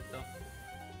ton, mutta...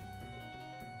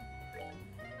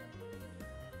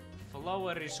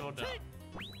 Floweri soda.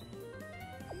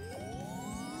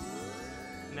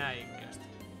 Näinkästä.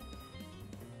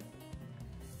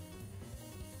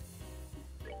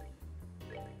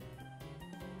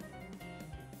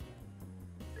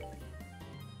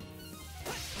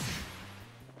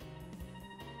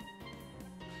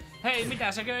 Hei,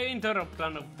 mitä säkö ei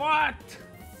interruptannut? What?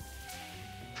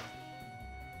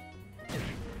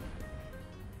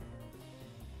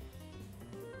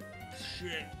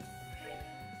 Shit.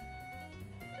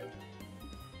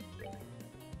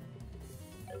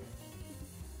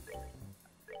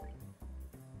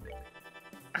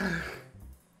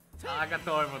 Aika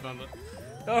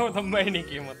toivoton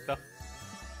meininki, mutta...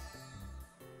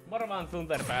 Moro vaan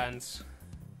Thunderfans.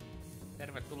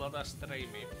 Tervetuloa taas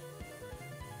striimiin.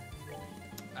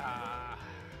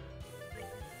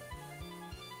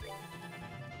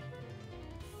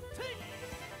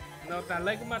 No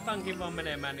tälleen kun mä tankin vaan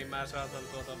menemään, niin mä saatan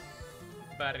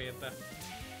pärjätä.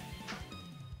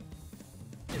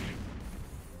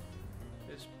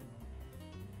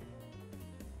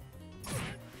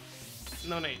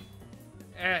 Noniin.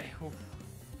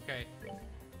 Okei.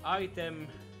 Item.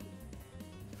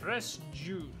 Fresh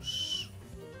juice.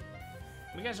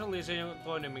 Mikä se oli se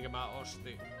toinen, minkä mä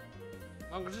ostin?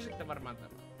 Onko se sitten varmaan tämä?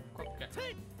 Kokke.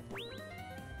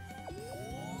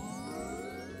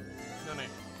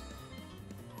 Noniin.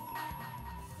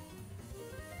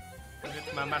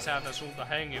 Nyt mä mäsäätän sulta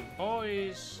hengen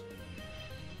pois.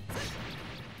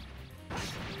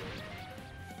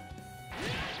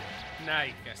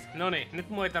 Näikästi. Noniin, nyt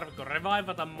mua ei tarvitse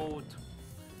revaivata muut.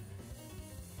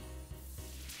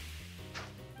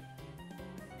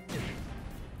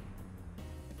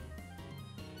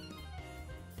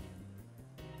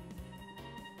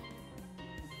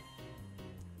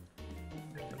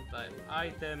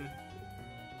 Item.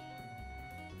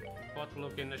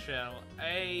 Potluck in the shell.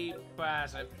 Ei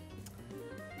pääse.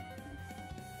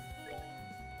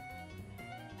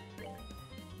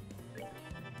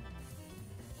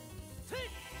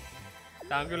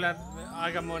 Tää on kyllä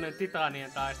aikamoinen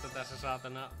titaanien taisto tässä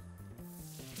saatana.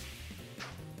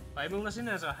 Ei mulla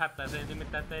sinänsä ole hätää, se ei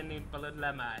nimittäin tee niin paljon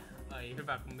lämää. Ai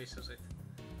hyvä kun missasit.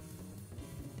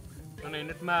 No niin,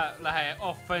 nyt mä lähden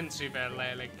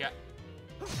offensivelle, elikkä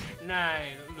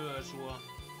näin lyö sua.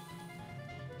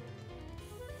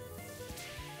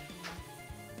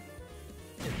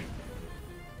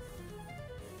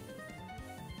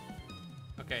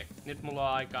 Okei, nyt mulla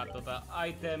on aikaa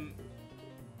item.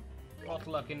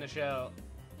 Potluck in the shell.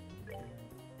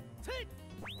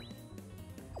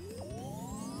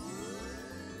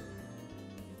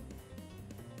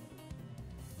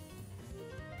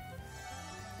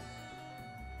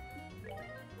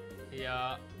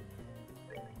 Ja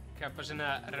käypä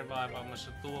sinä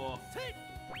revaivaamassa tuo.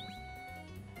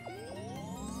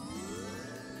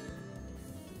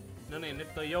 No niin,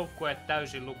 nyt on joukkueet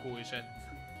täysin lukuiset.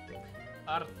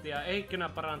 Arttia Eikkönä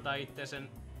parantaa itse sen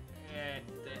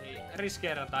ettei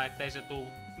riskeerata, ettei se tuu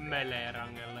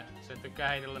melee-rangelle. Se tykkää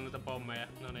heitellä noita pommeja.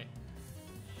 Noniin.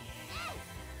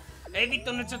 Ei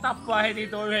vittu, nyt se tappaa heti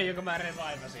tuo yhden, joka mä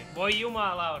revaivasin. Voi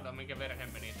jumalauta, minkä verhe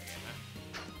meni tekemään.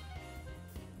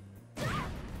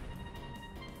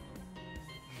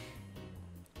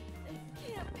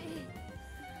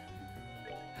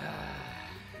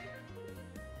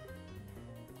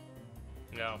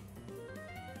 Joo.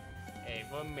 Ei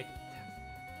voi mitään.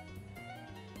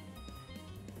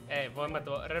 Ei, voin mä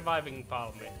tuo reviving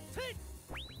palmi.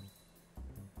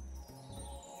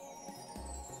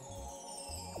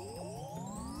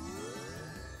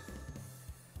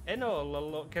 En oo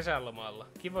ollut kesälomalla.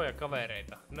 Kivoja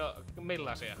kavereita. No,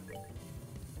 millaisia?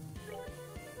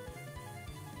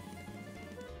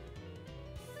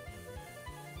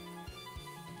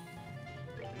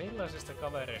 Millaisista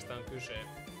kavereista on kyse?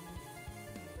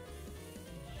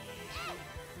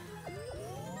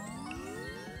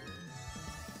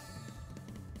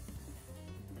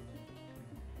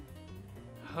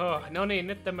 No niin,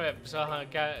 nyt me saadaan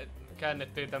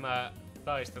käännettyä tämä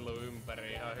taistelu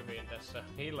ympäri ihan hyvin tässä.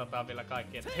 Hillataan vielä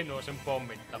kaikki, ettei nuo sen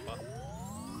pommit tapa.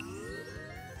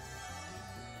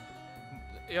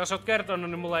 Jos oot kertonut,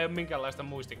 niin mulla ei oo minkäänlaista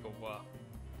muistikuvaa.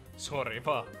 Sori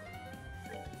vaan.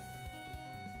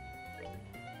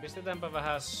 Pistetäänpä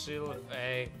vähän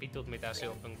ei vitut mitään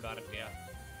silpun kardia.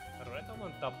 Ruvetaan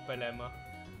vaan tappelemaan.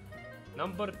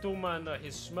 Number 2 man,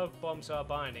 his smoke bombs are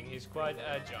binding, he's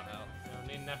quite agile. No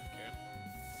niin näkyy.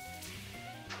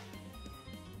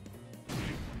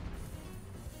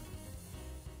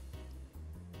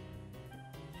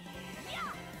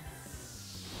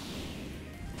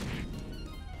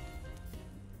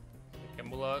 Eikä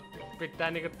mulla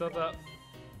pitää niinku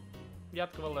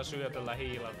jatkuvalla syötöllä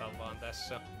hiilata vaan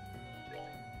tässä.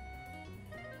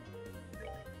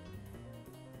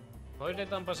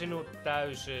 Hoidetaanpa sinut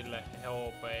täysille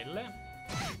HPille.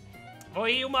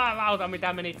 Voi jumalauta,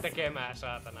 mitä menit tekemään,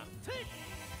 saatana.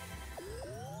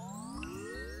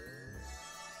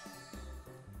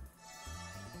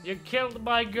 You killed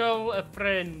my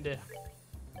girlfriend.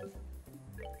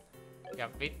 Ja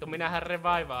vittu, minähän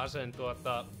revaivaan sen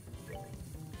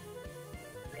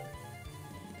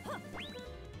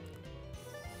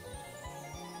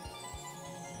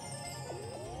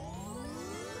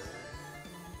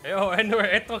Joo,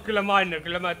 et oo kyllä maininnut,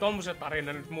 kyllä mä tommosen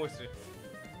tarinan nyt muistin.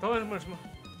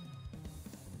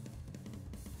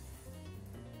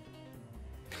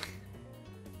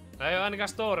 Ei oo ainakaan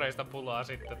storeista pulaa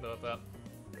sitten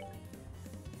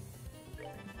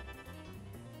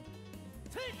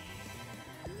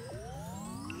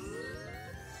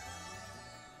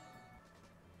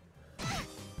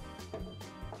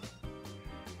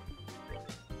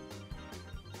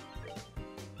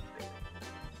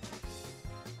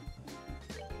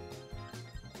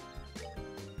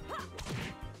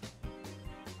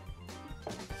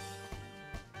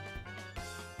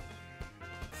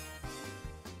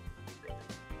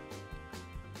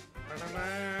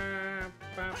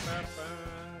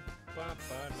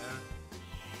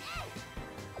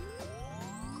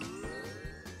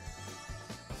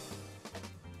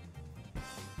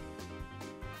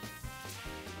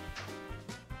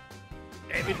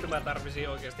Ei vittu, mä tarvisin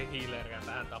oikeesti healeria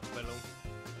tähän tappeluun.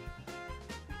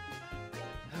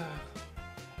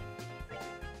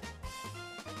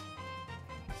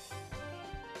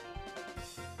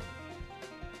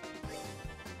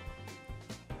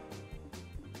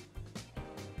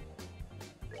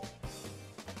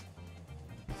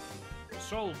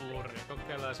 Soul Blurri,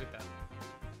 kokeillaan sitä.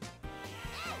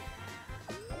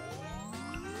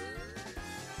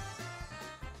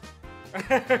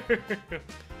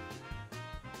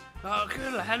 No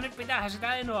kyllähän nyt pitäähän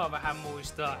sitä Enoa vähän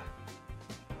muistaa.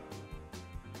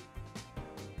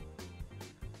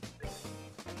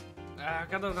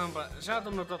 Katsotaanpa, sä oot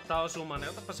tunnut ottaa osumaan, niin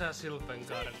otapa sä Silpen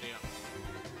Guardia.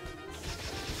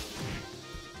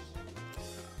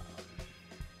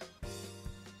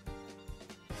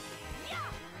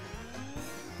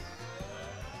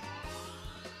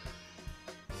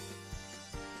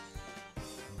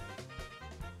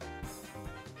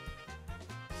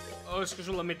 Olisiko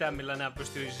sulla mitään, millä nää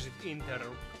pystyisit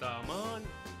interruptaamaan?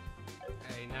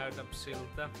 Ei näytä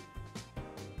siltä.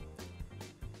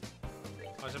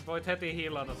 Vai sä voit heti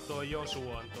hiilata tuo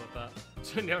Josuan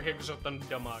sen jälkeen kun sä oot ottanut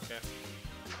damagea.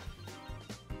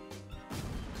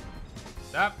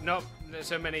 No,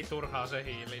 se meni turhaan se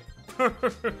hiili.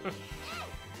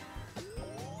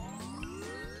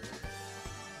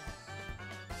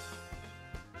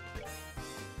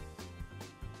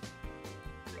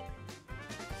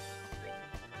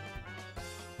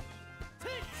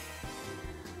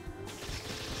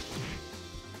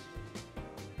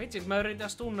 Vitsit, mä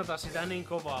yritäis tunnata sitä niin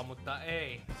kovaa, mutta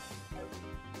ei.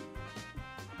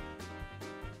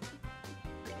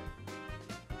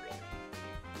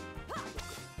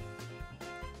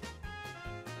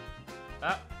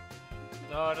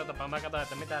 Odotapa, mä katsoin,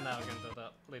 että mitä nää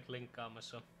oikein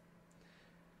linkkaamassa.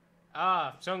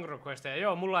 Song requesteja.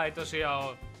 Joo, mulla ei tosiaan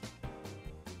oo.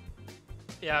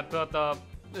 Ja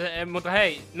mutta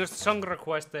hei, noista song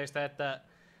requesteista, että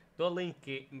tuo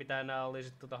linkki, mitä nää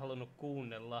olisit halunnut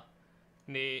kuunnella,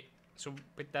 niin sun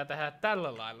pitää tehdä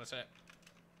tällä lailla se.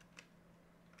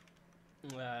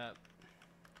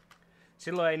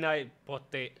 Silloin ei näin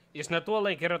potti. Jos nää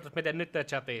tuolleen kirjoitat miten nyt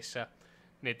chatissa,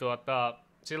 niin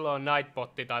silloin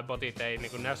nightbotti tai botit ei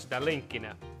niin näy sitä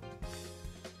linkkinä.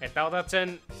 Että otat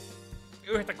sen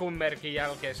yhtä kuin merkin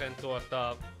jälkeisen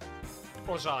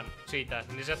osan siitä,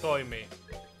 niin se toimii.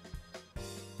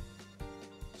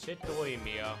 Se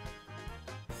toimii.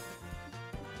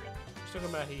 Pystynkö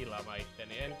mä hiilaamaan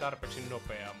itteni? En tarpeeksi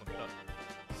nopeaa, mutta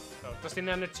toivottavasti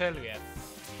nää nyt selviää.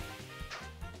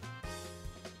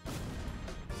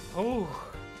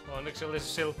 Onneksi oli se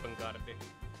Silpen kardi.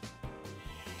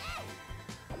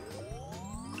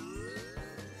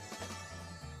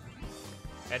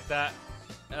 Että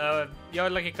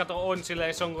joillakin kato on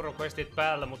silleen song requestit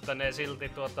päällä, mutta ne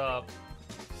silti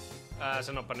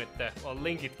sanopa nyt, on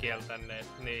linkit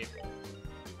kieltäneet, niin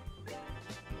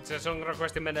se song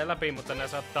requesti menee läpi, mutta ne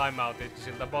saat timeoutit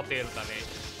siltä botilta, niin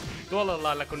tuolla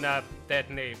lailla kun nää teet,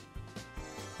 niin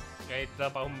ei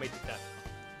tapahdu mitään.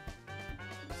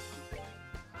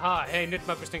 Hei, nyt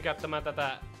mä pystyn käyttämään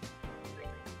tätä.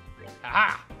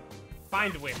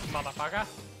 Find with, motherfucker.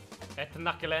 Että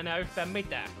nakkele enää yhtään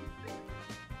mitään.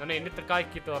 No niin, nyt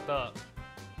kaikki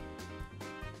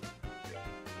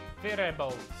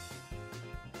Fireball.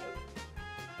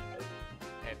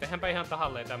 Ei, tehdäänpä ihan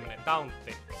tahalleen tämmönen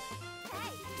tauntti.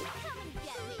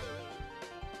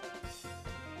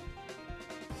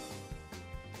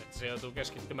 Että se joutuu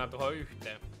keskittymään tuohon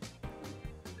yhteen.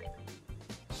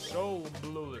 So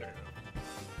blur.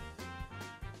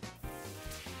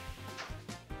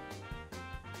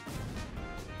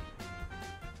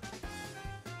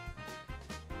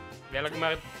 Vielä kun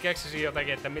mä keksisin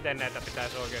jotakin, että miten näitä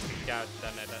pitäisi oikeesti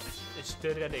käyttää, näitä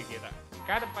strategioita.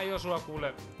 Käytäpä Josua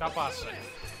kuule tapassa.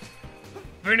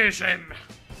 Finish him!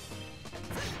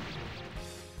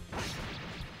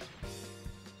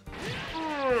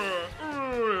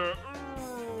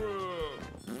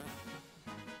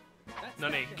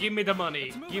 Noniin, give me the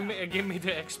money, give me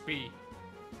the XP.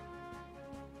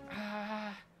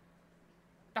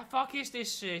 The fuck is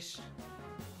this shit?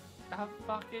 The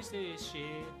fuck is this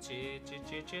shit?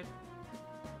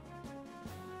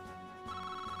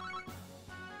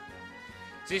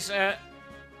 Siis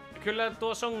kyllä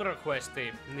tuo song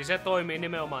requesti, niin se toimii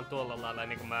nimenomaan tuolla lailla,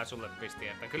 niin kuin mä sulle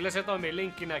pistin. Että kyllä se toimii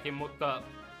linkkinäkin, mutta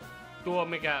tuo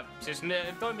mikä, siis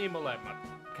ne toimii molemmat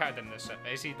käytännössä,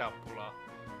 ei siitä ole pulaa.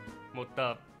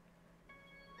 Mutta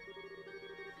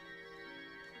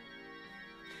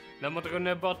no, mutta kun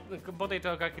ne botit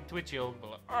on kaikki Twitchin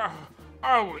ulkolla.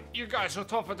 You guys are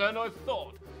tougher than I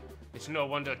thought. It's no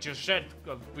wonder Josette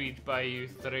got beat by you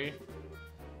three.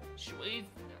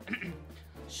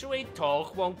 Sweet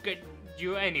talk won't get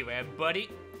you anywhere, buddy.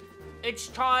 It's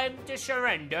time to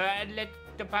surrender and let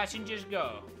the passengers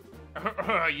go.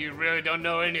 You really don't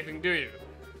know anything, do you?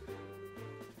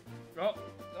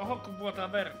 Kun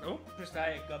puhutaan verta. Pistää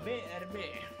eikä BRB.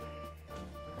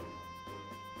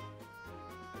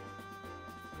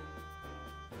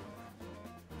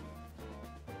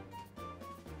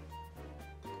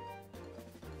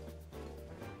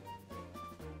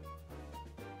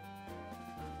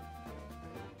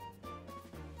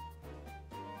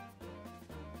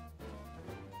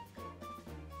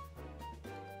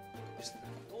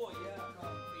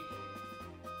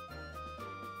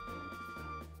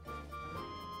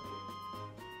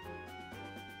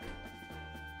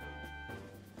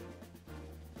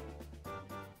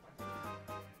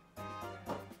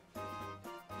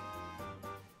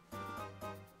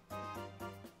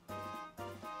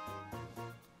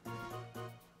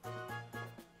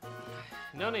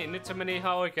 No niin, nyt se meni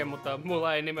ihan oikein, mutta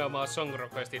mulla ei nimenomaan song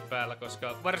requestit päällä,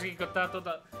 koska varsinkin kun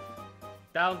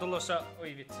tää on tulossa,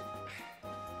 oi vitsi.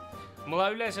 Mulla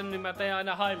yleensä niin mä teen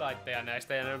aina highlightteja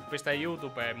näistä ja ne pistää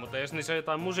YouTubeen, mutta jos niissä on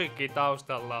jotain musiikkia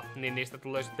taustalla, niin niistä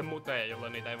tulee sitten muteja,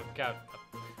 jolloin niitä ei voi käyttää.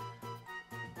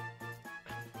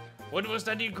 What was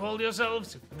that you called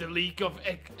yourselves? The League of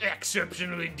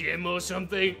Exceptionally Dim or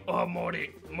something? Oh,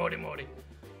 Morty.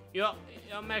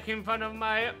 You're making fun of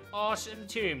my awesome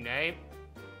team name.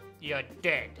 You're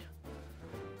dead.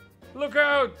 Look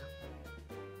out!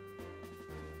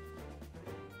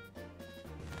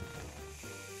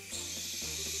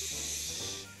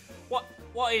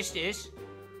 What is this?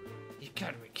 You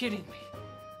gotta be kidding me.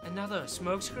 Another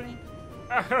smokescreen?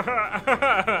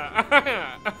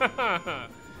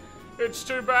 It's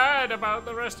too bad about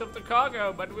the rest of the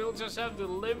cargo, but we'll just have to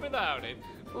live without it.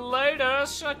 Later,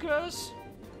 suckers!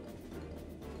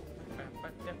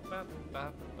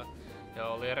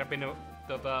 Joo, oli repinyt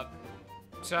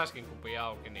sääskin kupi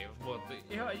auki, niin vuotti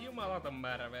ihan jumalaton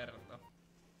määrä verta.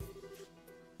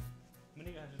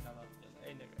 Meniköhän sitä lattialla?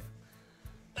 Ei näköjään.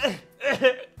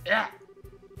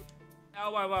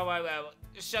 Oh,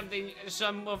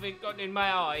 something got in my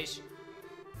eyes.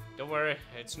 Don't worry,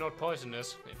 it's not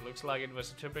poisonous. It looks like it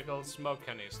was a typical smoke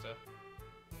canister.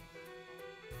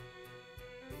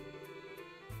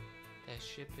 The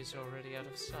ship is already out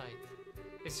of sight.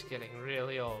 It's getting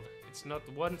really old. It's not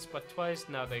once but twice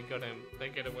now they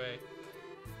get away.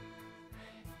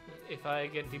 If I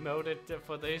get demoted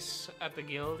for this at the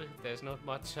guild, there's not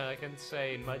much I can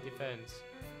say in my defense.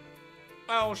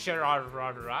 Oh, sure,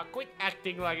 quit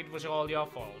acting like it was all your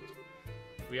fault.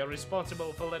 We are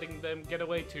responsible for letting them get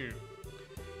away too.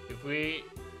 If we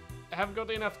have got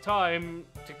enough time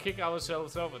to kick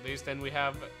ourselves over this, then we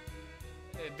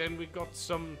got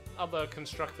some other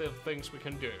constructive things we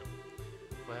can do.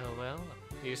 Well,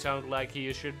 you sound like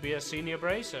you should be a senior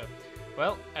bracer.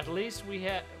 Well, at least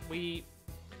we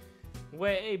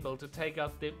were able to take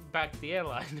out the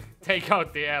airline. Take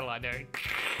out the airliner.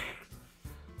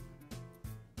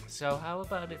 So how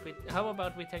about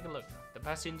we take a look? The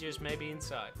passengers may be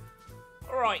inside.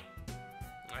 Right.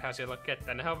 Eihän siellä ole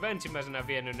ketään. Nehän on ensimmäisenä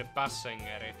vienyt ne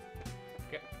passengerit.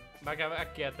 Mä käyn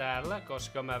äkkiä täällä,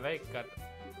 koska mä veikkaan,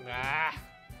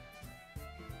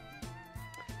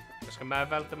 koska mä en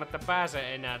välttämättä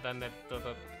pääse enää tänne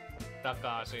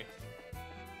takaisin.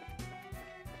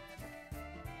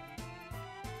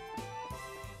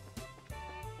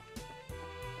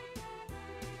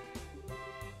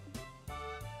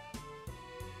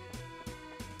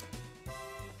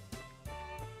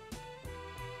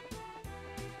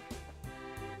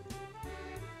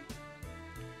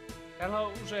 Täällä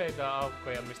on useita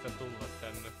aukkoja, mistä tulla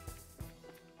tänne.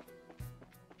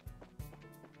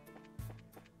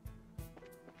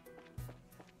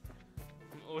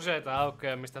 Useita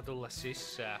aukkoja, mistä tulla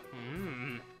sisään.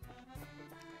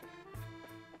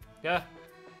 Ja...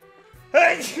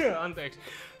 Anteeksi.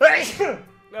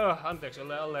 Anteeksi,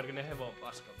 olen allerginen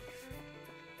hevonpaska.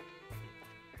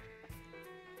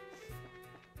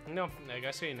 No,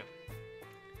 eikä siinä.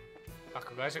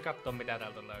 Pakko kai se kattoo, mitä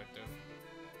täältä löytyy.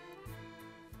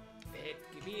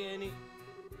 Hetki pieni.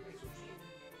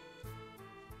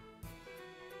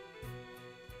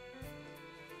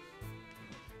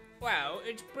 Well,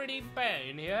 it's pretty bad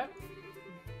in here.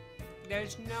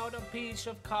 There's not a piece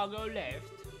of cargo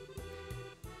left.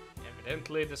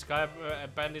 Evidently, the sky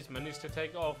bandits managed to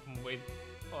take off with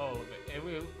all of it. It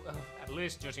will, at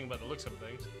least judging by the looks of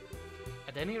things.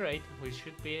 At any rate, we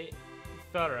should be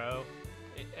thorough.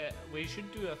 We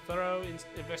should do a thorough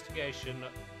investigation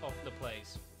of the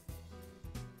place.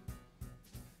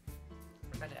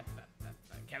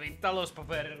 Kävin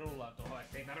talouspaperin rullaan tuohon,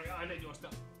 ettei tarvi aina juosta.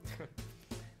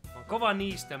 On kova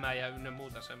niistämään ja ynnä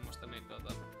muuta semmoista, niin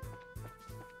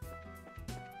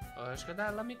olisiko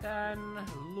täällä mitään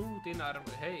lootin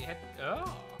arvoja? Hei,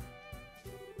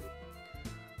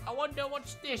 I wonder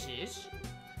what this is.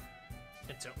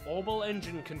 It's an orbital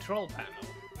engine control panel.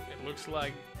 It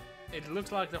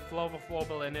looks like the flow of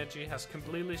orbital energy has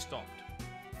completely stopped.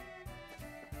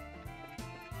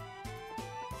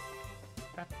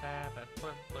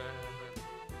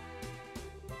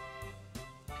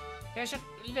 There's a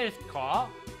lift car.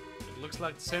 It looks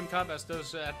like the same type as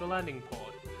those at the landing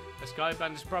port. The sky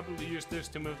bandits probably used this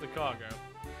to move the cargo.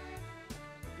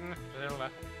 Selvä.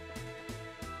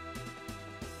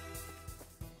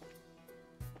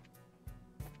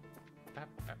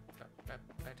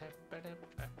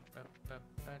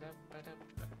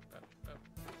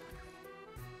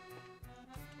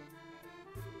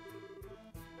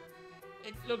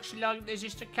 It looks like this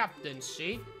is the captain's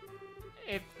seat.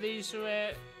 If these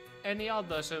were any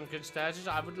other circumstances,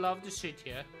 I would love to sit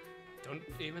here. Don't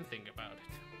even think about it.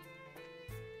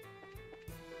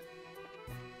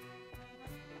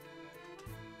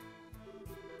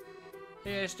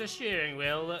 Here's the steering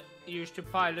wheel used to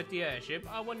pilot the airship.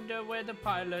 I wonder where the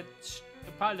pilot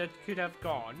could have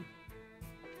gone.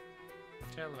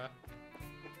 Selvä.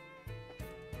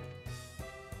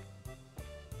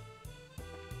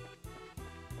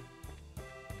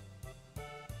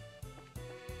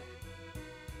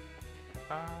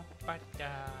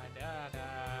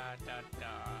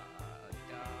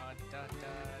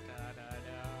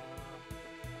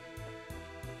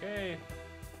 Okei.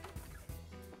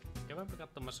 Käydäänpä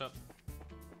katsomassa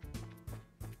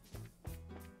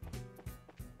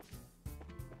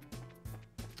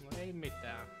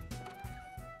mitään.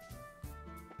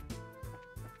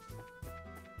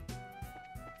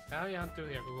 Tää on ihan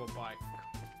tyhjä koko paikka.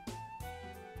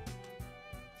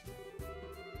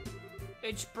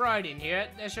 It's bright in here.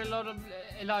 There's a lot of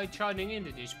light shining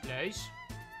into this place.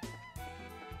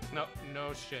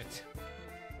 No shit.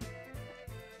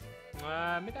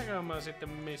 Mitäkään mä sitten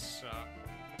missaa?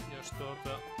 Jos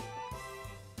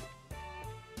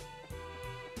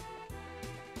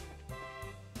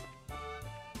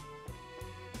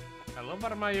täällä on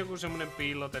varmaan joku semmonen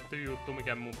piilotettu juttu,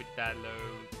 mikä mun pitää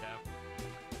löytää.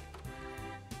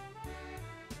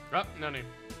 Noniin.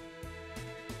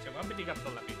 Se vaan piti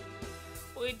katsoa läpi.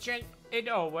 We checked it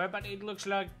over, but it looks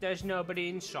like there's nobody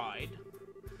inside.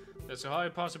 There's a high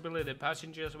possibility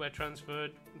passengers were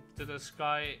transferred to the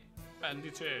Sky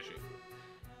Bandits airship.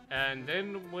 And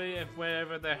then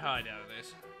wherever their hideout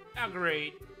is.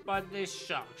 Agreed, but this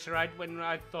sucks. Right when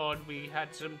I thought we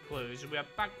had some clues, we are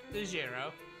back to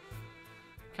zero.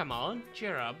 Come on,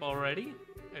 cheer up already.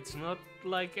 It's not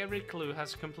like every clue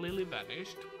has completely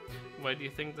vanished. Why do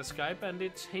you think the Sky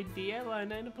Bandits hid the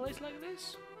airliner in a place like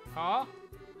this? Huh?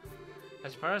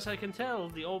 As far as I can tell,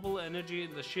 the orbital energy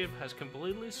in the ship has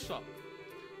completely stopped,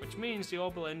 which means the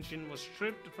orbital engine was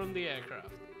stripped from the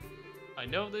aircraft. I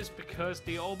know this because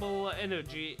the orbital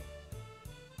energy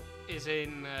is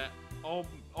in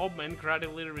augment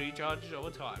gradually recharged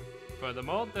over time.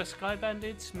 Furthermore, the Sky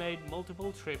Bandits made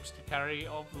multiple trips to carry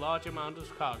off large amounts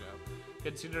of cargo.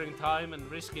 Considering time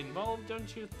and risk involved,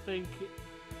 don't you think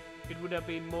it would have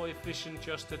been more efficient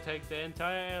just to take the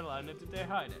entire airliner to their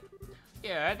hideout?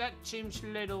 Yeah, that seems a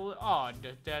little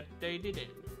odd that they did it.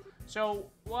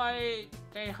 So why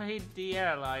they hid the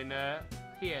airliner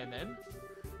here then?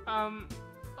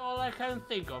 All I can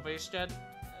think of is that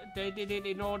they did it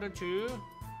in order to...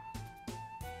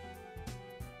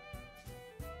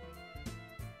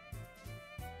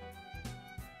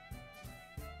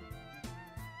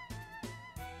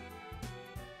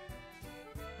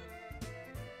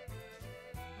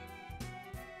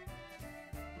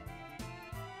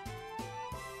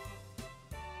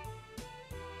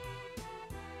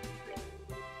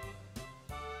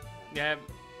 Yeah,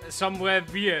 somewhere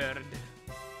weird.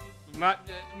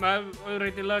 Mä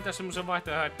yritin löytää semmosen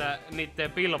vaihtoehdon, että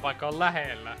niitten piilopaikka on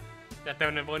lähellä.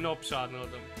 Että ne voi nopsaa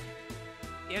noita.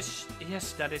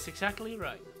 Yes, that is exactly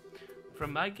right. From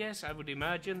my guess, I would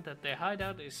imagine that their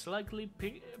hideout is slightly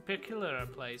peculiar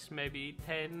place, maybe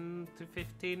 10 to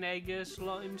 15 acres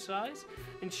long in size.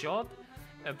 In short,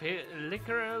 a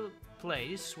peculiar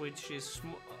place which is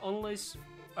only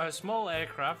a small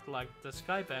aircraft like the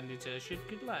Sky Bandits airship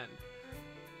could land.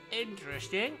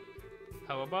 Interesting.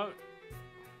 How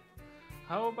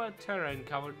about terrain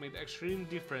covered with extreme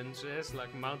differences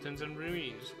like mountains and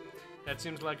ravines? That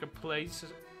seems like a place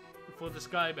for the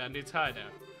Sky Bandits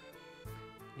hideout.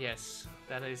 Yes,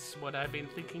 that is what I've been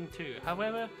thinking too.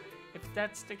 However, if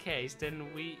that's the case,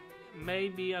 then we may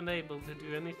be unable to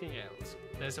do anything else.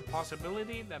 There's a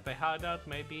possibility that the hideout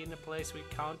may be in a place we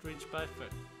can't reach by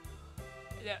foot.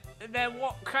 Then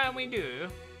what can we do?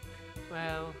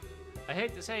 Well, I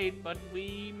hate to say it, but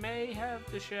we may have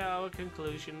to share our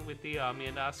conclusion with the army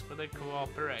and ask for their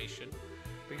cooperation,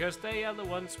 because they are the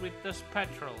ones with the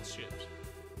patrol ships.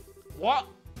 What?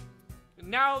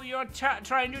 Now you're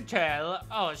trying to tell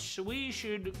us we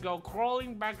should go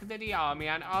crawling back to the army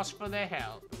and ask for their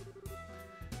help?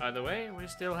 Either way, we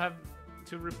still have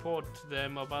to report to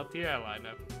them about the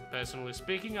airliner. Personally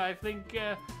speaking, I think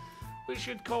we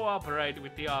should cooperate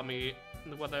with the army,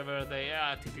 whatever their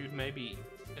attitude may be.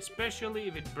 Especially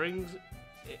if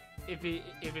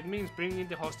it means bringing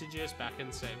the hostages back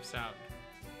in safe sound.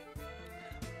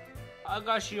 I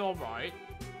guess you're right.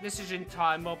 This isn't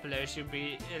time or place to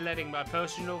be letting my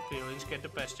personal feelings get the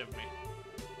best of me.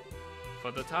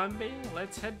 For the time being,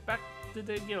 let's head back to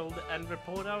the guild and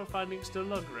report our findings to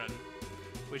Logrun.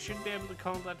 We should be able to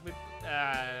contact with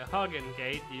Hagen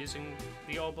Gate using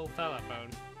the orbital telephone.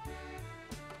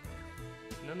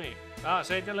 No niin.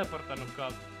 Se ei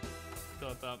teleportannutkaan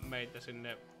meitä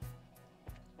sinne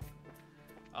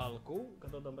alkuun.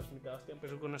 Katsotaanpas mitä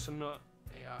astianpesukunnassa sanoo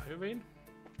ihan hyvin.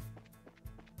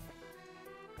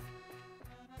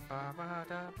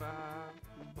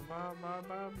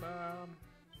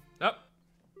 No.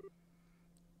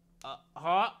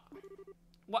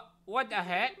 What the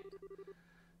heck?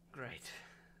 Great.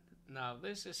 Now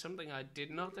this is something I did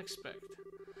not expect.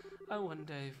 I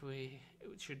wonder if we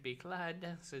should be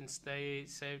glad, since they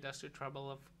saved us the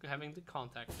trouble of having to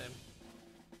contact them.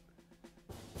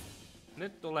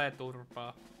 Nyt tulee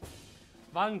turpaa.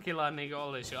 Vankila niinku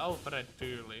olisi Alfred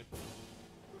tyyliin.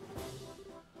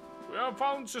 We have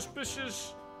found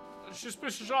suspicious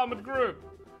armored group.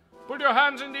 Put your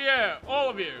hands in the air, all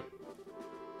of you.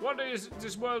 What is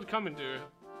this world coming to?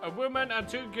 A woman and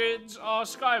 2 kids are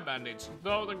sky bandits,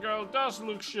 though the girl does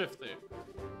look shifty.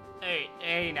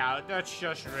 Hey now, that's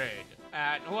just rude.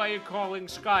 And who are you calling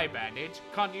sky bandits?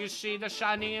 Can't you see the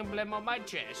shining emblem on my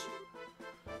chest?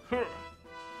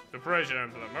 The praise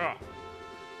emblem, ah.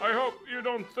 I hope you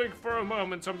don't think for a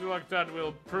moment something like that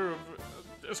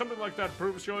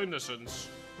proves your innocence.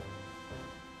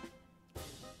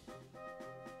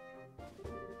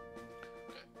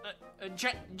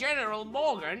 General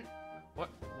Morgan?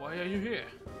 Why are you here?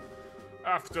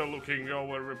 After looking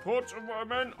over reports of my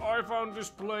men, I found this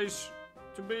place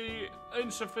to be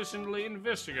insufficiently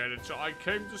investigated, so I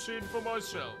came to see it for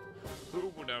myself.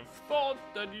 Who would have thought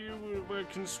that you were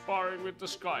conspiring with the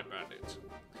Sky Bandits?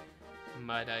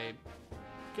 Might I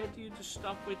get you to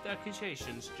stop with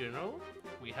accusations, General?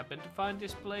 We happen to find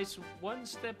this place one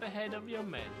step ahead of your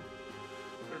men.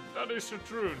 If that is the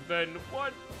truth, then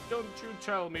why don't you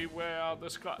tell me where the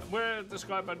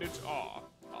Sky Bandits are?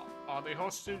 Are they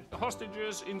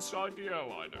hostages inside the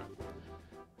airliner?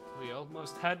 We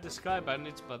almost had the Sky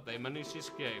Bandits, but they managed to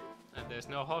escape, and there's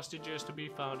no hostages to be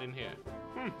found in here.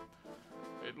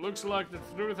 It looks like the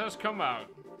truth has come out.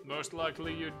 Most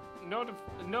likely you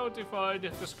notified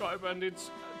the Sky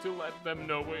Bandits to let them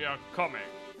know we are coming.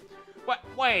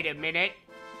 Wait a minute.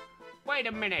 Wait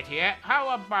a minute here. How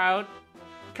about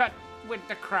cut with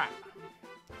the crap?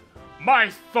 My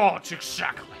thoughts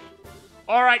exactly.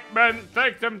 All right, men,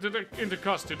 take them into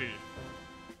custody.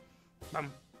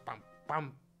 Bum, bum,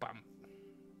 bum, bum.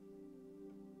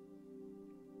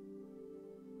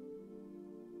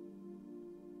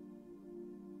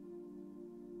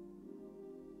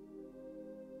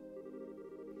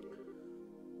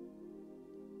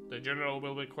 The general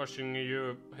will be questioning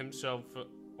you himself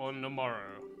on the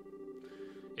morrow.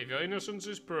 If your innocence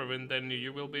is proven, then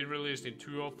you will be released in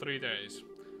 2 or 3 days.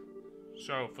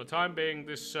 So, for time being,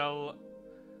 this cell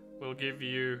will give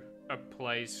you a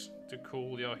place to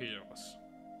cool your heels.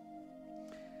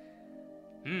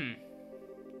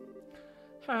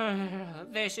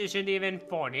 This isn't even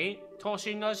funny,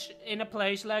 tossing us in a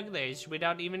place like this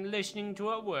without even listening to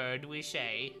a word we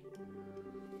say.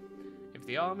 If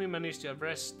the army managed to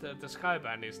arrest the Sky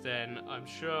Bandits, then I'm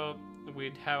sure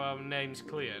we'd have our names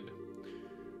cleared.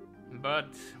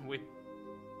 But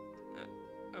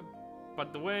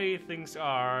the way things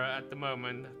are at the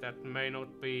moment, that may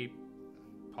not be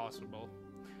possible.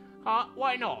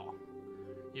 Why not?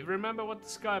 You remember what the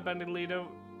Sky Bandit leader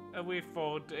we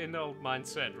fought in the old mine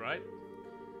said, right?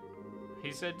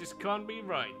 He said this can't be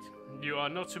right. You are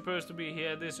not supposed to be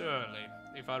here this early,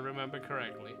 if I remember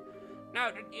correctly.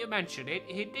 Now that you mention it,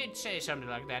 he did say something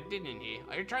like that, didn't he?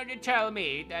 Are you trying to tell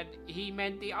me that he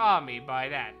meant the army by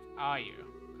that, are you?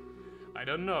 I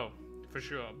don't know for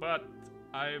sure, but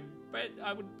I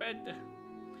would bet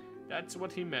that's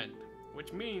what he meant.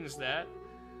 Which means that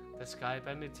the Sky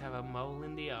Bandits have a mole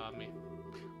in the army.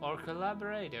 Or a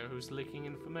collaborator who's leaking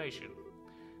information.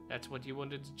 That's what you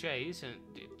wanted to chase,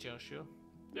 isn't it, Joshua?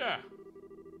 Yeah.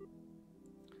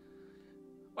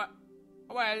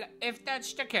 Well, if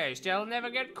that's the case, they'll never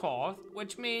get caught,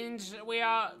 which means we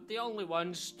are the only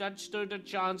ones that stood a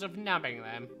chance of nabbing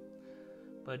them.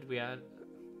 But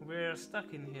we're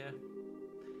stuck in here.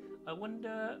 I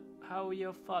wonder how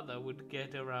your father would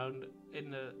get around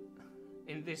in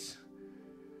this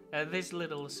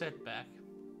little setback.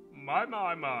 My.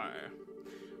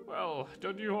 Well,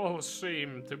 don't you all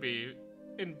seem to be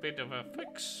in a bit of a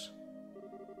fix?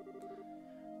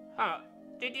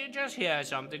 Did you just hear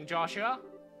something, Joshua?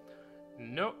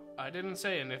 No, I didn't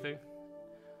say anything.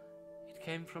 It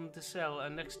came from the cell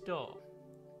next door.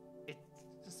 It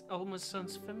almost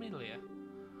sounds familiar.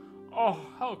 Oh,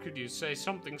 how could you say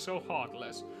something so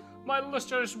heartless? My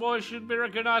lustrous voice should be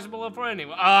recognizable for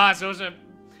anyone.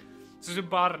 Så är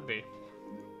Barbie.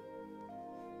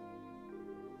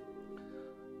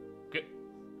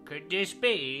 Could this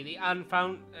be the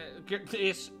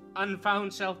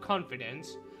unfound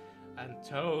self-confidence and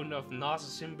tone of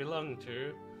narcissism belong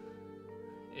to?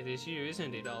 It is you,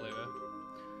 isn't it, Oliver?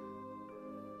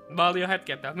 Mä olin jo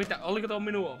hetki, että mitä, oliko tuo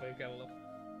minun ovikello?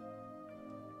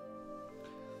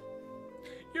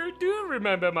 You do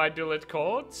remember my tullut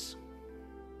chords?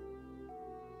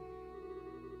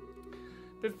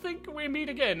 To think we meet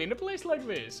again in a place like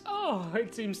this. Oh,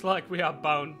 it seems like we are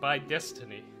bound by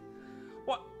destiny.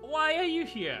 Why are you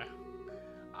here?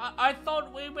 I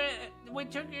thought we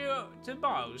took you to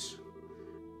Mouse.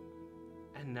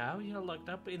 And now you're locked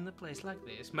up in a place like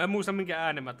this. Mä en muista minkä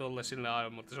äänen mä tolle sille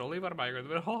aivan, mutta se oli varmaan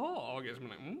joku oikein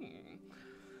semmonen.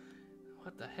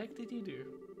 What the heck did you do?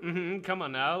 Come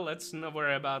on now, let's not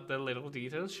worry about the little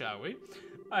details, shall we?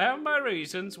 I have my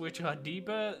reasons, which are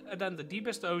deeper than the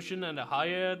deepest ocean and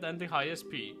higher than the highest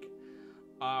peak.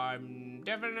 I'm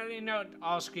definitely not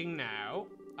asking now.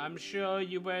 I'm sure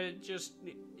you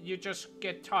just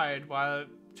get tired while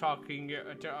talking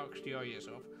to your ears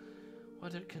off.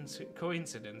 What a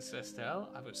coincidence, Estelle.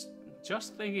 I was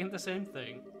just thinking the same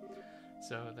thing.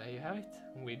 So there you have it.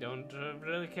 We don't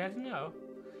really care to know.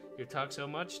 You talk so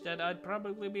much that I'd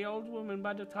probably be old woman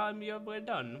by the time we're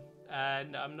done.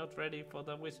 And I'm not ready for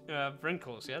the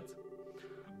wrinkles yet.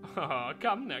 Oh,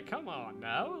 come on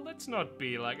now. Let's not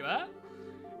be like that.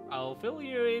 I'll fill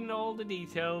you in all the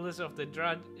details of the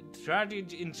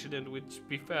tragic incident which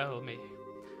befell me.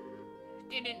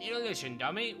 Didn't you listen,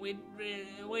 dummy?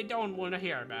 We don't want to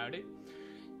hear about it.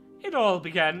 It all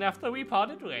began after we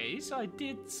parted ways. I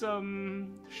did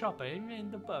some shopping in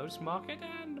the Post Market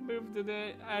and moved to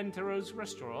the Antero's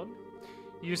restaurant.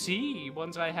 You see,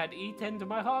 once I had eaten to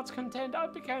my heart's content, I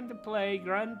began to play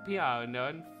grand piano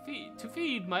and to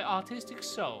feed my artistic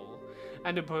soul.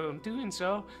 And upon doing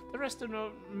so, the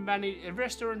restaurant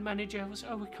manager was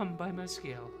overcome by my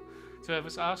skill. So I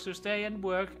was asked to stay and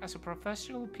work as a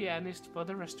professional pianist for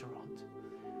the restaurant.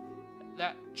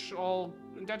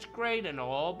 That's great and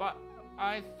all, but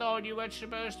I thought you were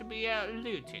supposed to be a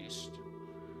lutist.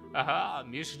 Aha,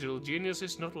 musical genius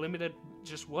is not limited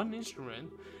to just one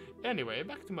instrument. Anyway,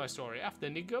 back to my story. After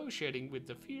negotiating with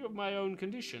the fear of my own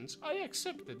conditions, I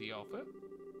accepted the offer.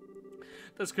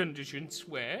 Those conditions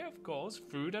were, of course,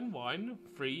 food and wine,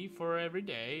 free for every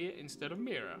day instead of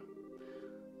mirror.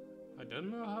 I don't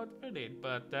know how to put it,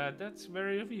 but that's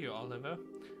very of you, Oliver.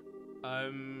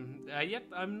 Yet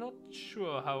I'm not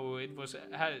sure how it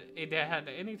had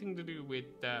anything to do with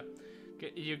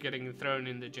you getting thrown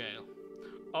in the jail.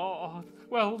 Oh,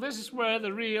 well, this is where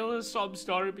the real sob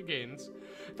story begins.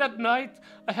 That night,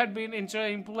 I had been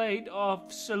enjoying a plate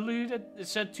of sated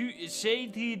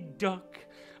duck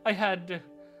I had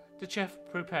the chef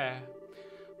prepare.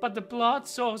 But the blood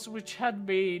sauce which had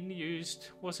been used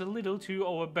was a little too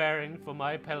overbearing for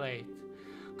my palate.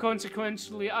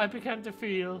 Consequently, I began to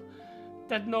feel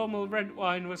that normal red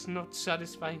wine was not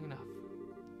satisfying enough.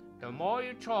 The more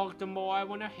you talk, the more I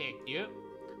want to hit you.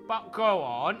 But go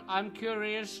on, I'm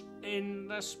curious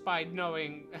in spite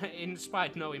knowing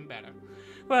better.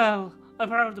 Well, I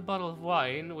borrowed a bottle of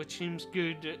wine, which seems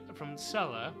good from the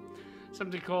cellar.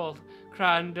 Something called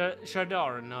Grand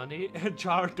Chardonnay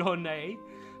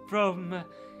from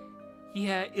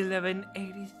year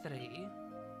 1183.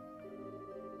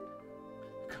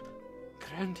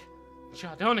 Grand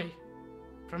Chardonnay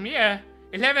from year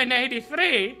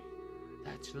 1183?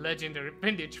 That's legendary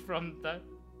vintage from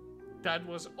that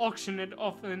was auctioned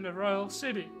off in the royal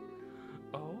city.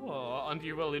 Oh, aren't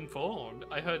you well informed?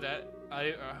 I heard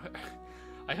I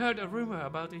heard a rumor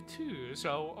about it too,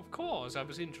 so of course I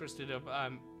was interested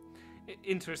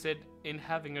in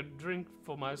having a drink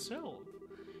for myself.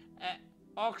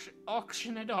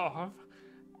 Auction it off?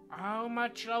 How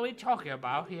much are we talking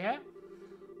about here?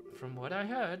 From what I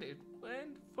heard, it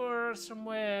went for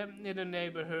somewhere in the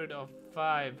neighborhood of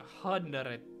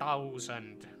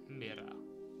 500,000 mirror.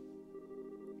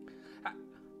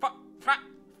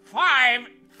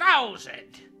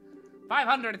 5,000?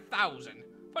 500,000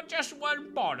 for just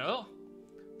one bottle?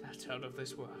 That's out of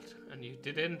this world. And you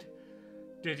didn't,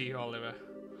 did you, Oliver?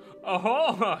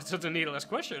 Oh, such a needless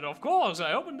question. Of course,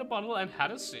 I opened the bottle and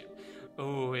had a sip.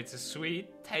 Oh, it's a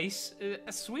sweet taste,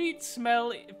 a sweet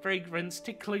smell, fragrance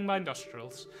tickling my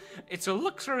nostrils. It's a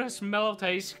luxurious mellow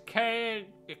taste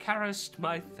caressed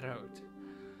my throat.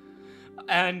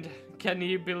 And can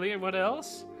you believe what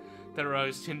else? The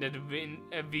rose-tinted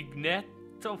vignette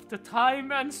of the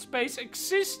time and space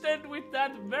existed with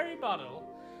that very bottle.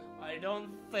 I don't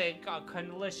think I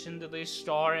can listen to this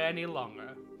story any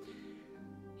longer.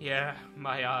 Yeah,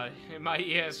 my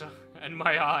ears and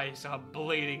my eyes are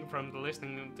bleeding from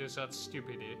listening to such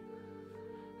stupidity.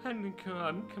 And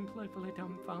I'm completely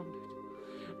dumbfounded.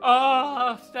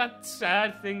 Oh, that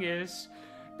sad thing is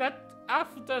that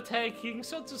after taking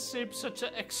such a sip, such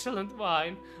an excellent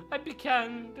wine, I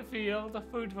began to feel the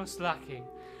food was lacking.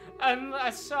 And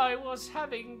as I was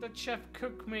having the chef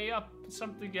cook me up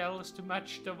something else to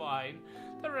match the wine,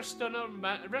 the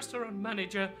restaurant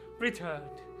manager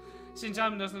returned. Since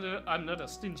I'm not a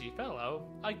stingy fellow,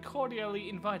 I cordially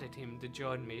invited him to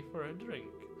join me for a drink.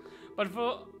 But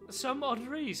for some odd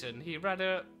reason, he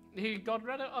got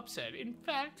rather upset. In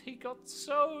fact, he got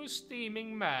so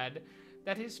steaming mad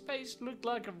that his face looked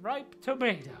like a ripe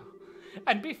tomato.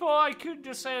 And before I could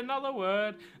just say another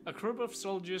word, a group of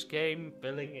soldiers came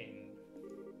filling in.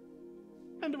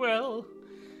 And well,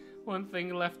 one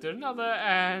thing left to another,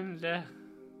 and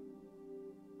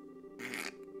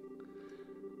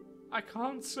I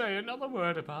can't say another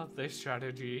word about this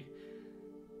strategy.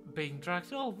 Being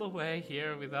dragged all the way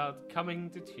here without coming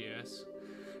to tears.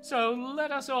 So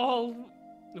let us all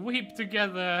weep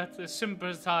together to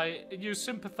sympathize. You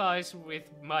sympathize with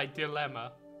my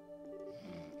dilemma.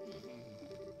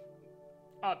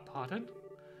 Pardon?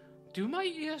 Do my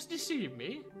ears deceive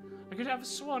me? I could have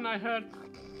sworn I heard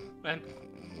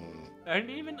and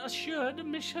even assured a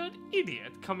misheard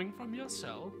idiot coming from your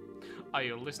cell. Are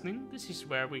you listening? This is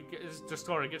where the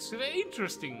story gets to the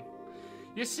interesting.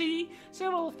 You see,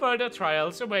 several further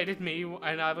trials awaited me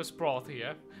when I was brought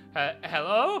here.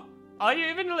 Hello? Are you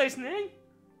even listening?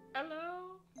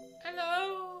 Hello?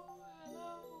 Hello?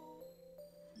 Hello?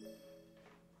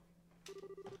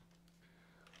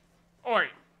 Oi,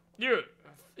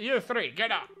 you three,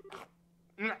 get up.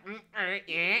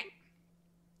 Yeah.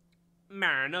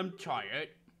 Man, I'm tired.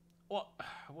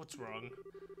 What's wrong?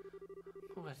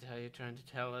 What are you trying to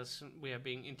tell us? We are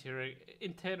being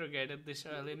interrogated this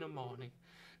early in the morning.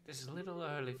 This is a little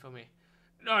early for me.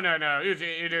 No, it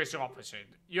is opposite.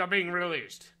 You're being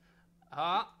released.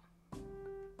 Huh?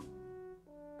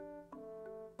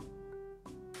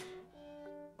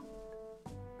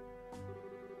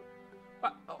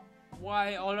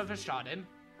 Why all of a sudden?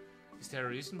 Is there a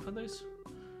reason for this?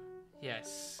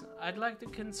 Yes, I'd like to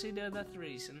consider that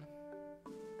reason.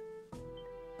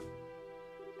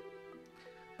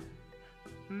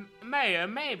 Mayor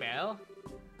Maybell?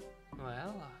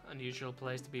 Well, unusual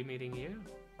place to be meeting you.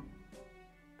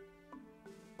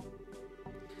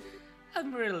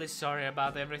 I'm really sorry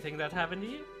about everything that happened to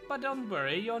you, but don't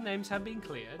worry, your names have been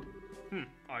cleared.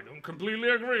 I don't completely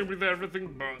agree with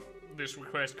everything, but this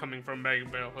request coming from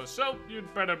Maybell herself, you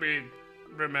better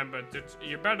remember to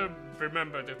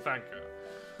thank her.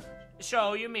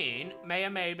 So you mean Mayor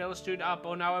Maybell stood up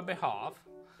on our behalf?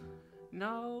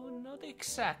 No,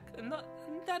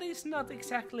 that is not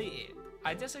exactly it.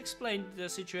 I just explained the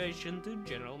situation to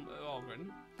General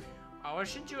Morgan. Our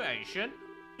situation?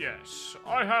 Yes,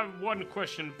 I have one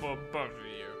question for both of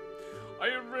you. Are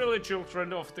you really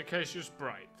children of the Cassius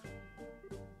Bright?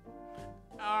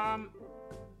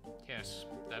 Yes,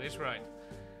 that is right.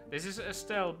 This is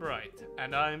Estelle Bright,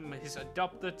 and I'm his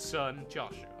adopted son,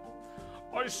 Joshua.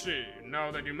 I see.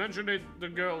 Now that you mention it, the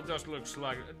girl does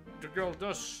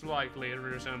slightly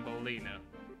resemble Lena.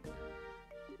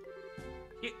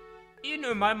 You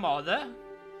knew my mother?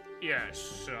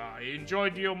 Yes, I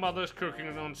enjoyed your mother's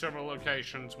cooking on several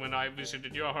occasions when I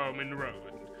visited your home in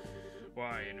Rowan.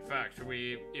 Why, in fact,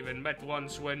 we even met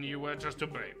once when you were just a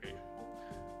baby.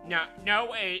 No,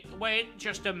 wait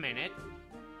just a minute.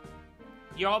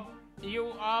 Your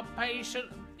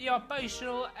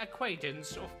personal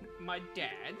acquaintance of my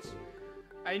dad's?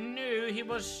 I knew he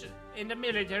was in the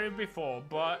military before,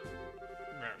 but...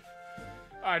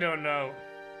 I don't know.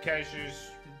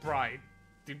 Cassius Bright,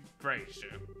 the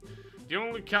bracer. The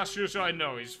only Cassius I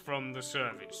know is from the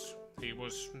service. He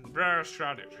was a rare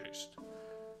strategist.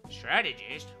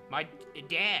 Strategist? My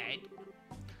dad?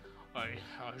 I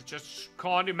just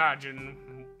can't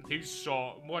imagine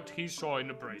what he saw in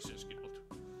the Bracers Guild.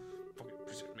 Fucking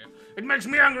pisses me off. It makes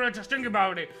me angry just thinking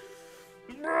about it.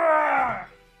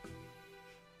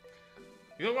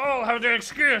 You'll all have to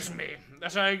excuse me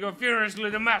as I go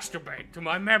furiously to masturbate to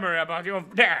my memory about your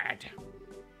dad.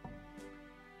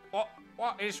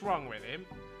 What is wrong with him?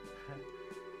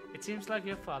 It seems like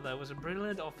your father was a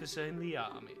brilliant officer in the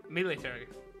military.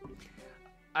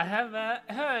 I have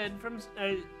heard from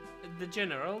the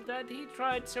general that he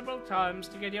tried several times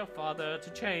to get your father to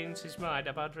change his mind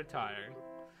about retiring.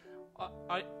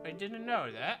 I didn't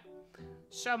know that.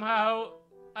 Somehow,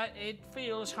 it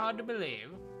feels hard to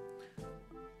believe.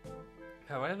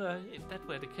 However, if that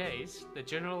were the case, the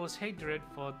general's hatred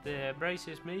for the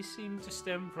Bracers may seem to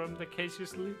stem from the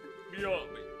cases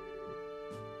beyond me.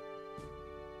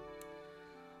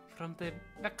 From the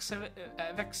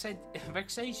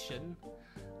vexation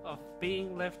of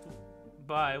being left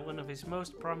by one of his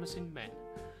most promising men.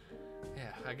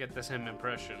 Yeah, I get the same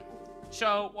impression.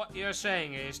 So, what you're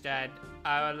saying is that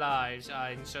our lives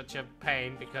are in such a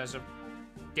pain because of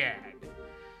Dad.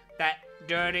 That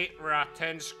dirty,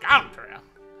 rotten scoundrel!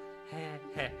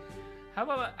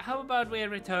 How about we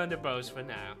return to boats for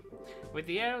now? With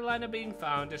the airliner being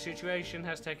found, the situation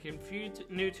has taken few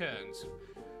new turns.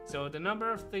 So the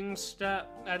number of things that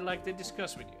I'd like to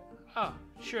discuss with you. Oh,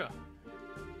 sure.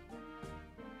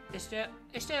 Is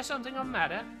there something on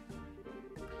matter?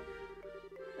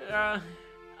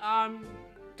 I'm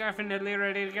definitely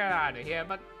ready to get out of here,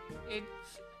 but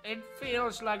it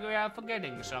feels like we are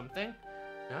forgetting something.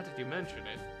 Now that you mention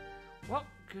it, what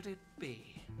could it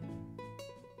be?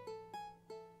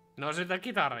 No, sitä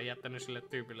kitaraa jättänyt sille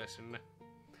tyypille sinne. 'What? What is wrong with him? It seems like you have forgetting something. Now that you mention it, what could it be? No, sitä kitaraa jättänyt sille tyypille sinne. 'What? What is wrong with him? It seems like you have forgetting something. Now that you mention it,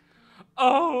 what could it be?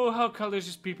 Oh, how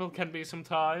colorless people can be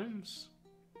sometimes.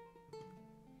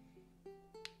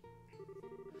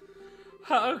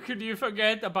 How could you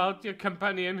forget about your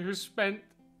companion who spent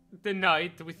the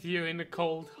night with you in a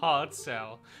cold, hard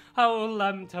cell? How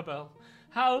lamentable.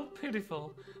 How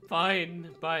pitiful. Fine,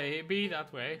 be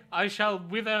that way. I shall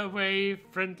wither away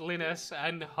friendliness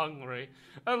and hungry,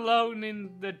 alone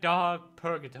in the dark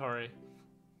purgatory.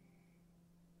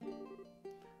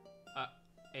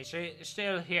 Is he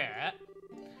still here?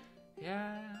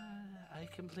 Yeah, I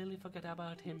completely forgot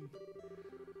about him.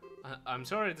 I'm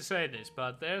sorry to say this,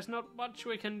 but there's not much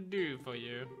we can do for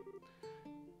you.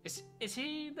 Is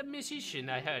he the musician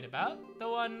I heard about? The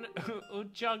one who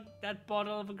chugged that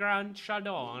bottle of Grand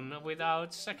Chardon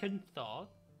without second thought?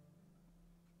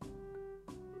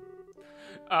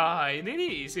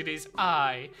 It is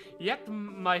I. Yet,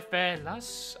 my fair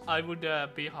lass, I would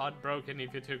be heartbroken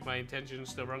if you took my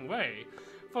intentions the wrong way.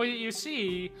 For you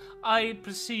see, I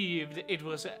perceived it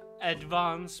was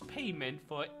advance payment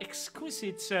for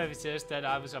exquisite services that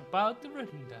I was about to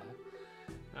render.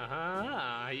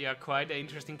 You're quite an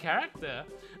interesting character.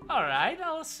 Alright,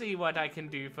 I'll see what I can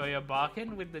do for your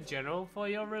bargain with the general for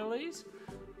your release.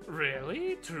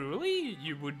 Really? Truly?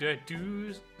 You would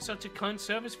do such a kind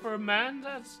service for a man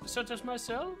such as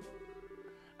myself?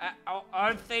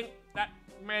 I think that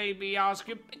may be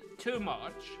asking a bit too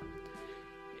much.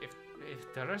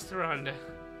 If the restaurant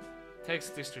takes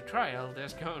this to trial,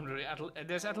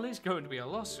 there's at least going to be a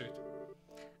lawsuit.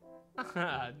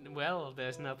 Well,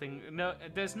 there's no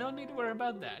need to worry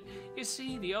about that. You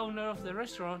see, the owner of the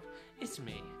restaurant is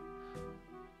me.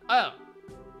 Oh.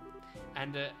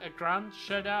 And a Grand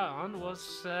Chardon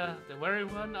was the very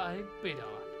one I bid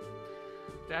on.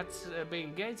 That's being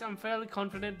engaged, I'm fairly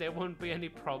confident there won't be any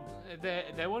problem.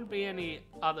 There won't be any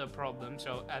other problems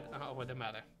over the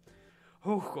matter.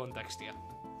 Kontekstia.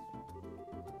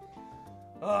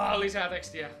 Lisää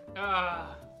tekstiä.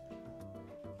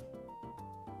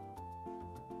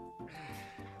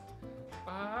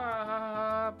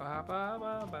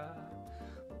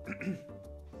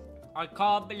 I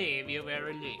can't believe you were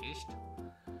released.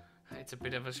 It's a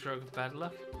bit of a stroke of bad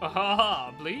luck.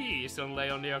 Please don't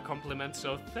lay on your compliments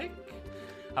so thick.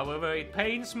 However, it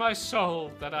pains my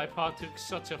soul that I partook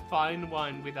such a fine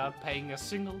wine without paying a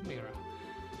single mirror.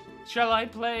 Shall I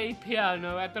play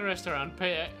piano at the restaurant,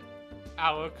 pay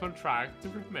our contract to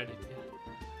remedy it?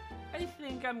 I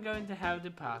think I'm going to have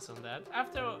to pass on that.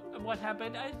 After what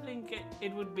happened, I think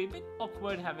it would be a bit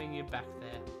awkward having you back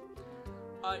there.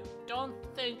 I don't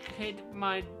think he'd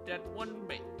mind that one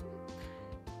bit.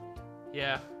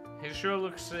 Yeah, he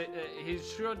sure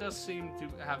does seem to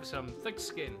have some thick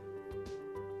skin.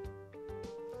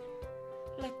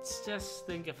 Let's just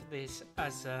think of this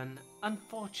as an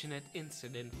unfortunate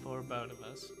incident for both of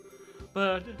us.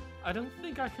 But I don't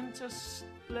think I can just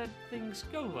let things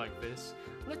go like this.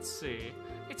 Let's see.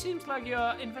 It seems like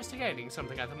you're investigating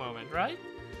something at the moment, right?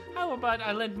 How about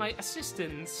I lend my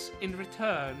assistance in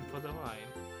return for the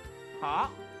wine? Huh?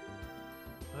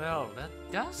 Well, that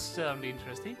does sound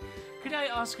interesting. Could I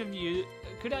ask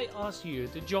you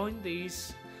to join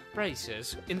these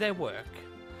bracers in their work?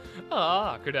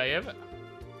 Could I ever?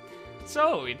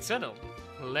 So, it's settled.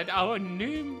 Let our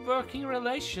new working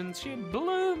relationship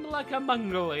bloom like a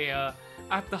magnolia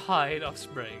at the height of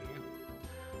spring.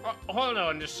 Hold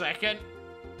on a second.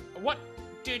 What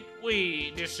did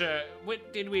we deserve?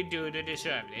 What did we do to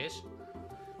deserve this?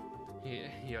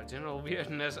 Your general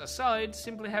weirdness aside,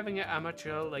 simply having an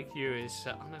amateur like you is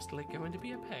honestly going to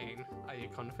be a pain. Are you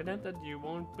confident that you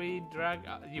won't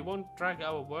drag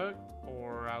our work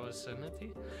or our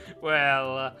sanity?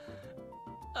 Well,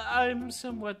 I'm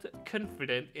somewhat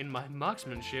confident in my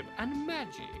marksmanship and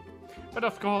magic. But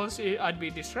of course, I'd be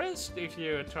distressed if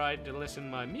you tried to listen to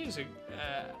my music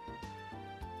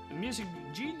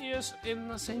genius in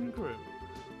the same group.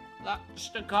 That's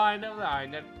the kind of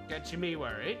line that gets me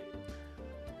worried.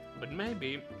 But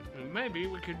maybe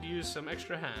we could use some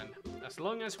extra hand. As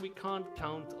long as we can't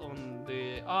count on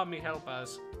the army help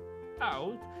us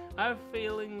out, I have a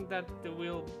feeling that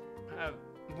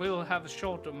we'll have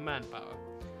short of manpower.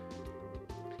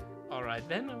 Alright,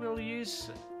 then we'll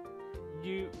use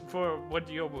you for what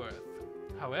you're worth.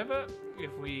 However,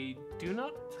 if we do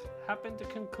not happen to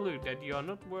conclude that you're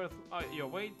not worth your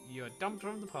weight, you're dumped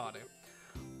from the party.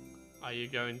 Are you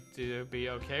going to be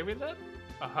okay with that?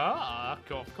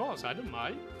 Of course, I don't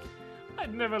mind.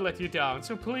 I'd never let you down,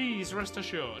 so please rest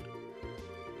assured.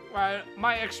 Well,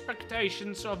 my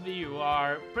expectations of you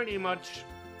are pretty much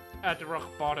at rock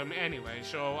bottom anyway,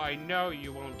 so I know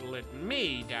you won't let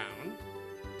me down.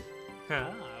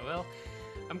 Well,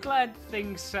 I'm glad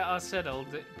things are settled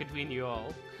between you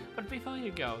all. But before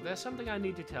you go, there's something I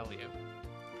need to tell you.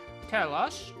 Tell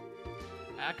us?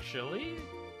 Actually,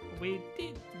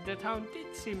 the town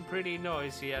did seem pretty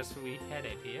noisy as we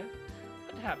headed here.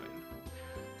 What happened?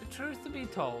 The truth to be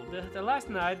told, the last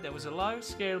night there was a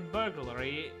large-scale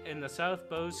burglary in the South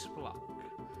Bowes block.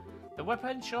 The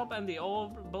weapon shop and the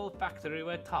oil factory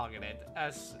were targeted,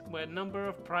 as were a number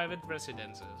of private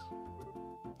residences.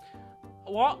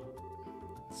 What?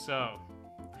 So,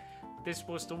 this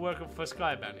was the work of a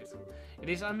Sky Bandit. It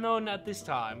is unknown at this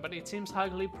time, but it seems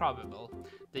highly probable.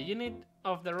 The unit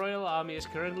of the Royal Army is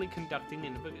currently conducting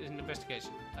an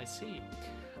investigation. I see.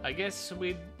 I guess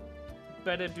we'd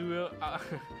better do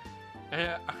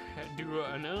an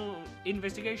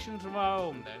investigation of our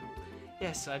own then.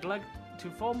 Yes, I'd like to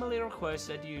formally request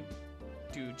that you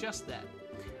do just that.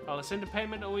 I'll send a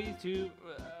payment over to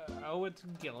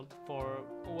Guild for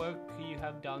work you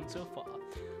have done so far.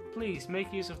 Please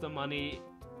make use of the money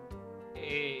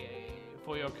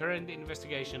for your current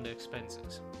investigation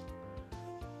expenses.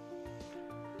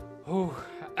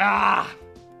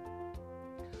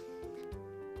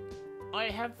 I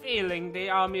have a feeling the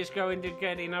army is going to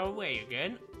get in our way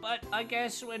again, but I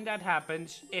guess when that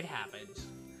happens, it happens.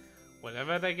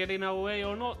 Whether they get in our way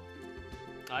or not,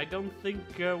 I don't think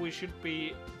we should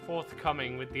be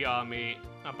forthcoming with the army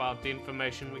about the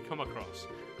information we come across.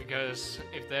 Because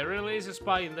if there really is a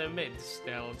spy in their midst,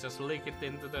 they'll just leak it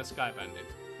into the Sky Bandit.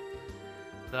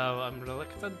 Though I'm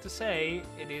reluctant to say,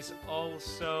 it is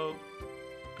also...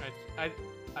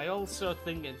 I also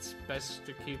think it's best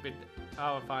to keep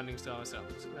our findings to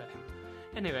ourselves.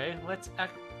 Anyway, let's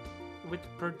act with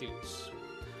produce.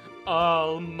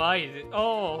 Alrighty,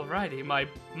 my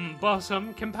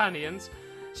bosom companions.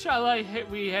 Shall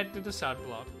we head to the South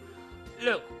Block?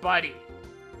 Look, buddy.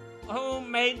 Who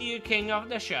made you king of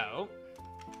the show?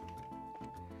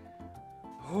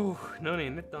 No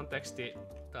niin, nyt on teksti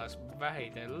taas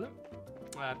vähitellyt.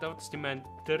 Toivottavasti mä en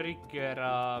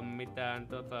triggeraa mitään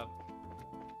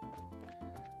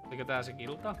Oliko tää se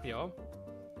kilta? Joo.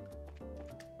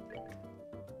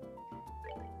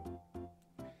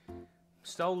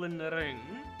 Stolen ring.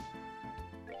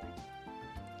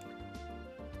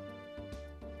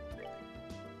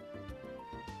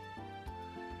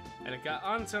 Elikkä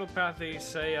Ansel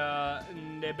Pathissa ja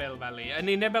Nebel Valley.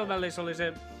 Niin Nebel Valleys oli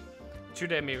se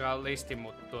sydämi, joka listi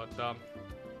mut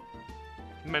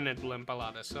menen tulen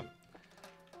palatessa.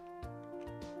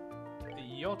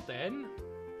 Joten...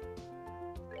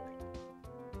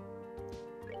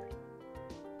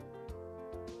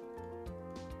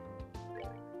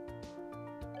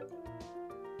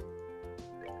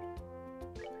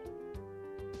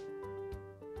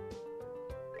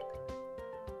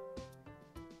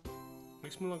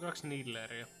 Miksi mulla on 2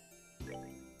 Needleria?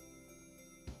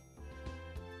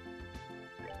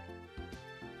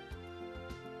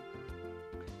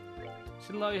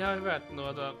 Sillä on ihan hyvät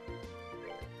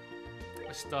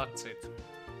statsit.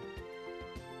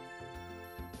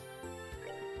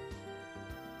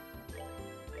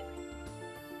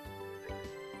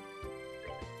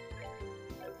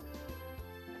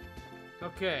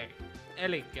 Okei,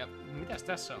 elikkä mitäs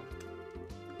tässä on?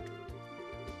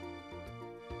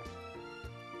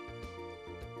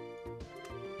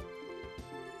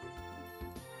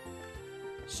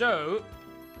 So,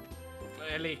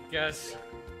 elikkäs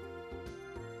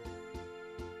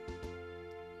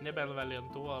Nebel Valley on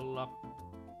tuolla.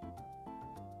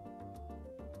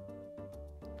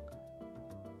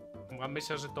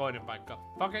 Missä on se toinen paikka?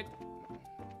 Fuck it.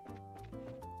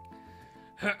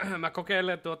 Mä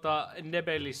kokeilen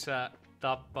Nebelissä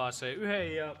tappaa se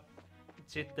yhden ja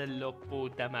sitten loppuu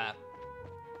tämä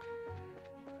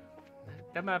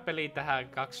peli tähän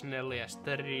 24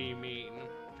 striimiin.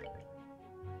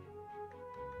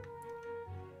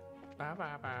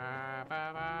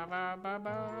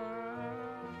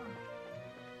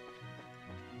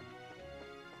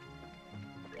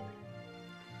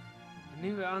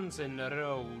 New Ansen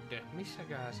Road.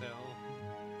 Missäköhän se on?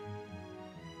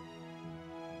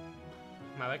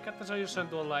 Mä veikkaan, että se on jossain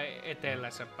tuolla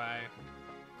etelässä päin.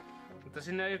 Mutta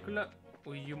sinne ei kyllä...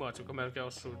 Ui jumatsu, kun melkein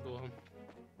osuu tuohon.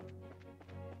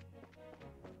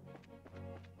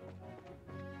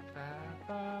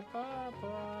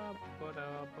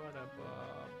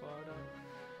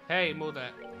 Hei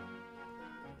muuten.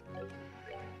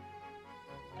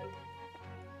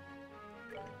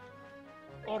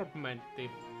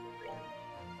 Orbmentti.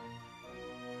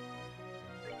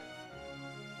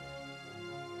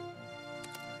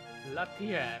 La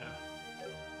Tierra.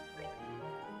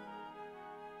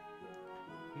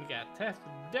 Mikä?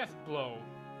 Death Blow.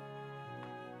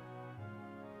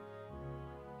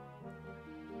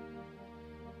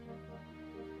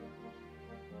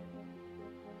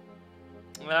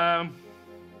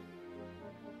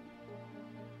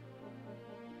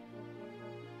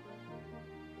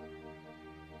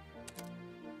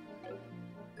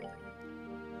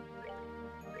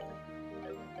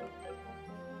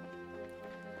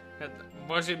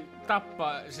 Voisin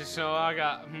tappaa, siis se on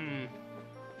aika...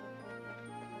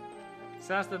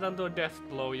 Säästetään tuo Death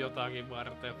Blow jotakin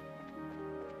varten.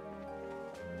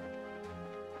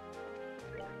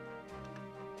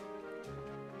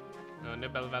 No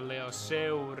Nebel Valley on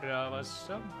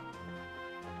seuraavassa.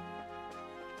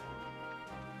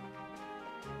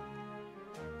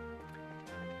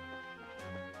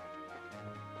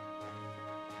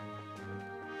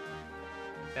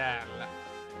 Täällä.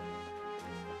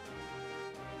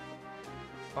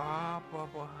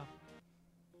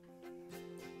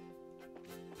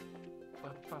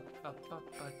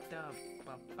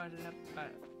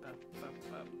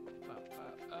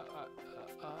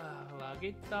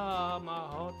 Lakittaa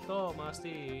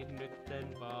mahdottomasti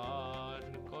nytten vaan,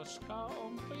 koska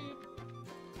onpi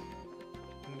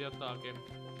jotakin.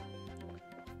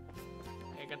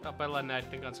 Eikä tapella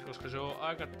näitten kanssa, koska se on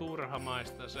aika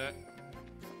turhamaista se.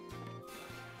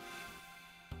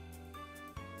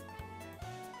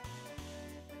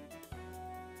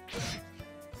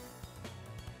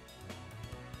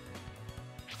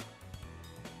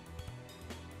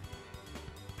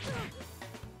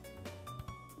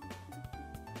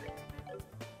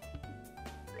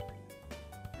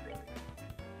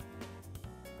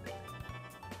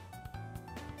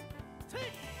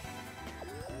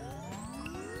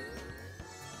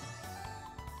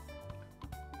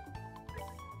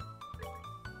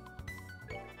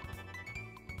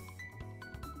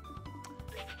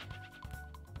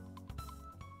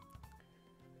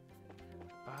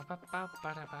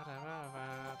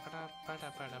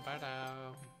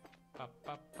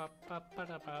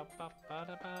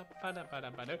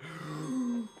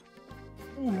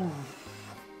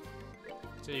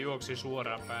 Se juoksi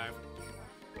suoraan päin.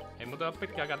 Ei muuta ole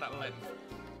pitkään tälleen.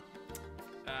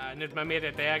 Nyt mä mietin,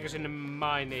 että jääkö sinne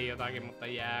mainiin jotakin, mutta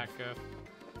jääkö?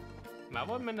 Mä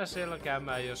voin mennä siellä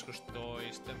käymään joskus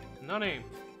toista. Noniin.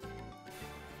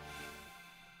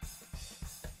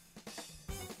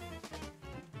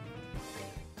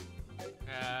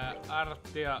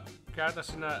 Arttia, käytä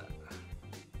sinä...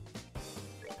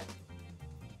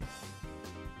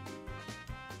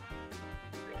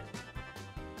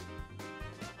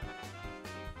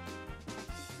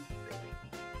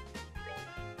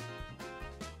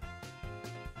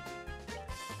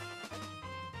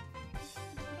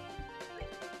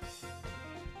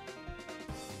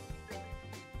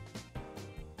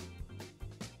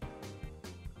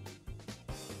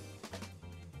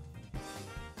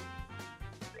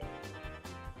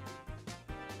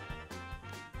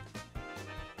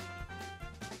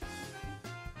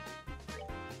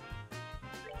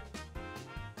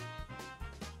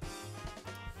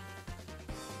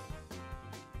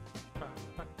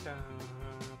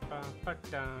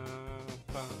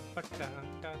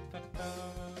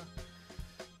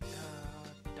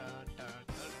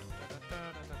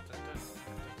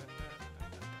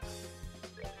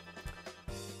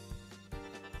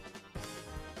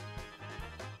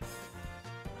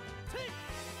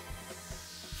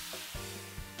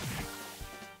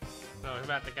 No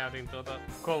hyvä, että käytiin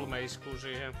 3 iskua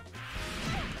siihen.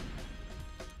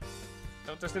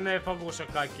 Toivottavasti ne ei fokussa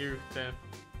kaikki yhteen.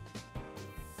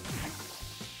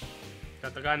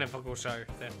 Totta kai ne fokussa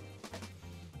yhteen.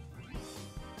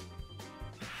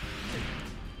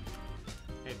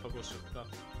 Ei fokussakaan.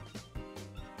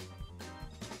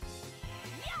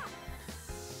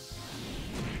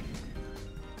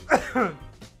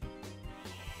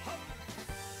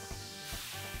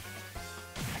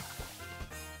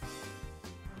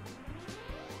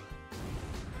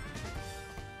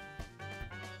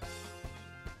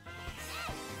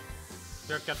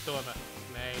 Hyökkää tuota.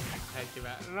 Ei, heitti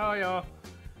vähän. No joo.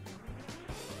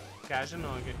 Käy se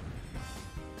noinkin.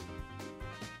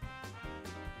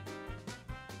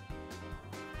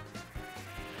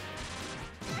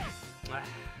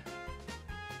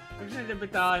 Miksi niiden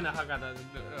pitää aina hakata?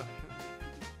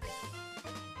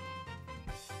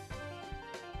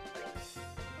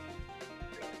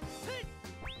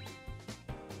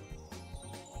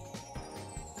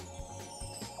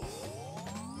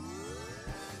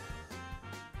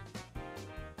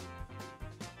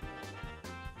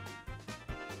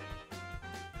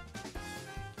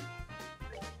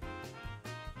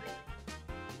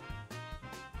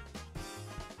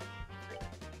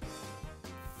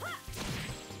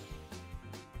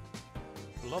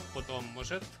 Loppu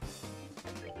tommoset.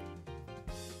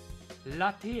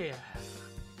 La Terre.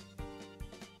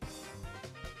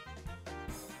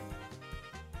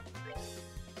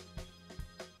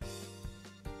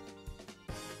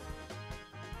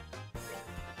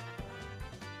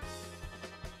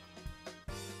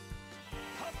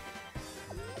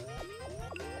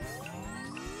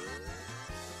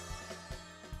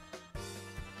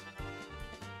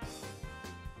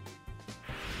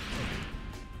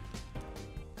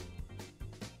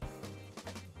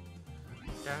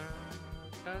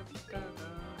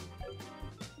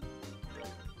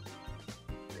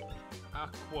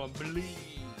 Aqua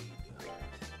bleed.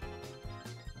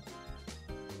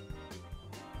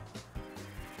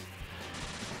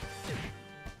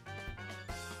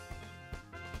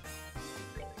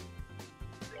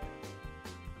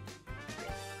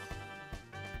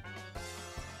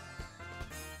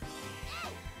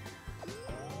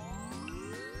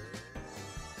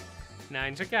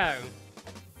 Näin se käy.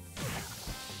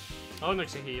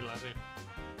 Onneksi se hiilasi.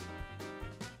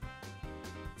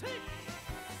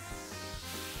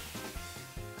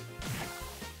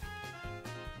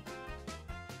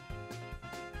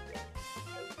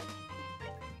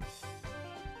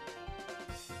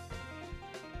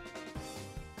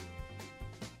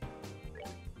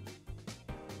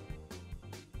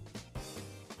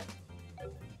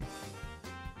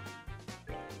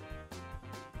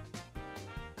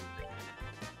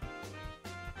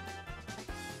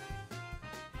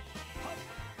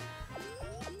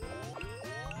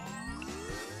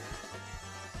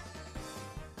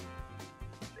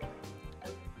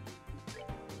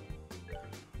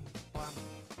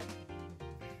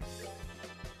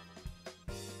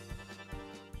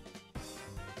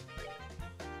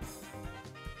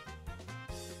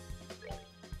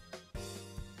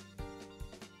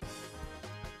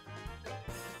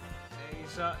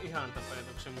 Ei saa ihan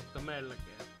tapetuksen, mutta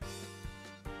melkein.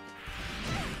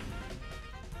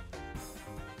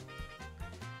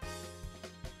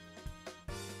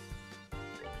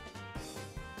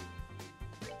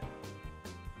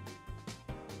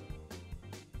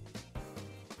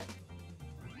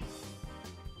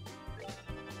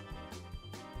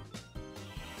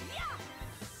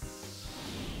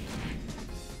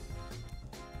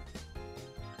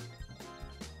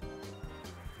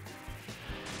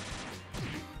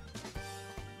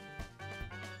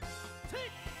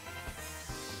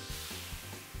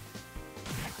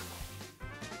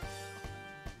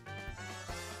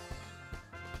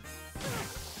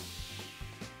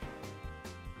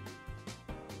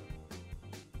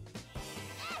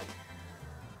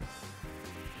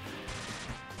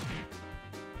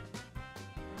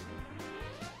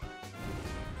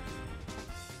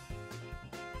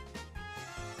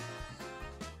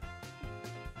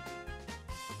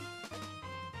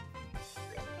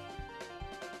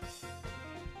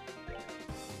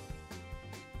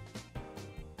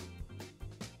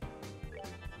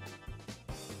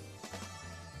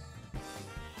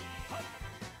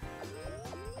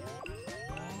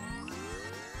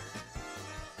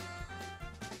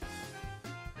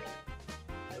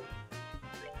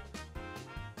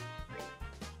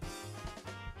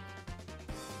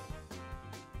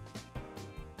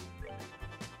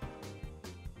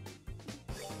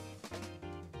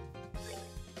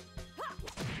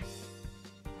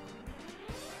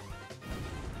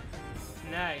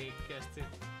 Näikkästi.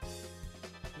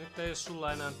 Nyt ei oo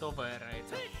sulla enää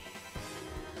tovereita.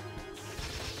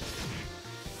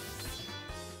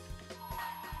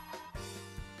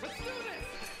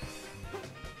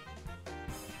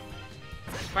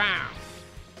 Wow!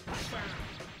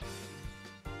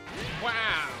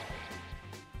 Wow!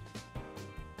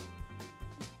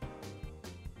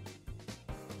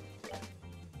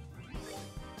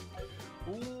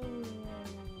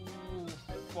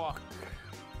 Fuck.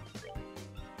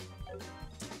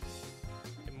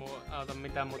 Ei mua auta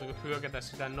mitään muuta kuin hyökätä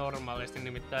sitä normaalisti,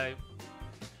 nimittäin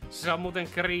se saa muuten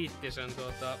kriittisen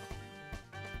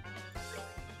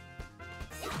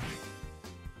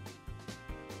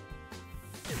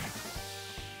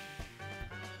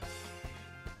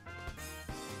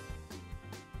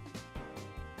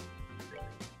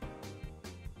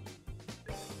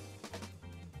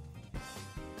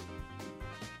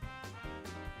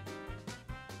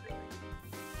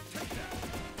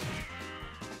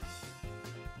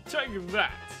Take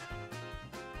that!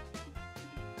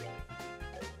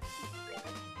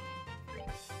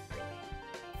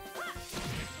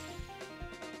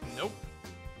 Nope.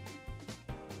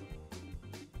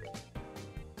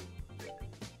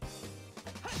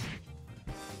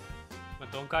 Mä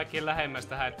tuon kaikkien lähemmäs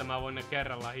tähän, että mä voin ne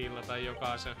kerralla hiilata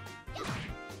jokaisen.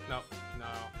 No.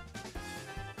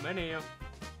 Meni jo.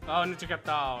 Nyt se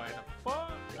käyttää AOEita.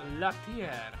 La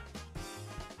tier.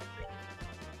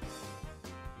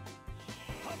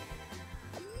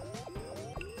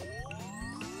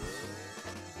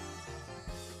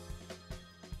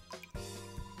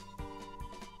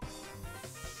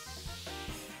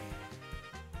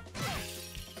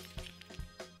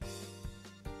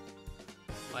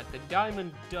 Laitte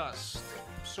Diamond Dust.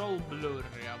 Soul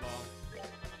Blurria vaan.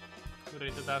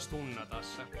 Yritetään stunnata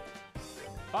se.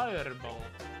 Fireball.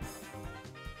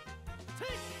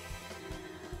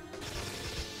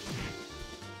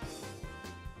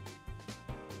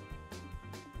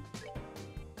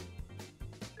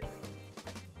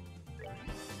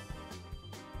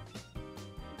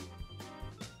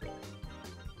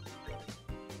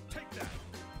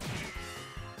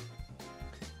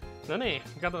 No niin,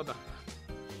 katsotaan.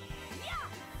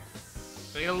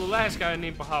 Ei ollut läheskään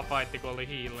niin paha fightti kuin oli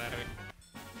healeri.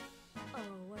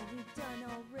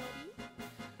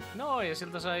 No ja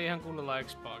siltä sai ihan kunnolla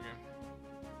expaakin.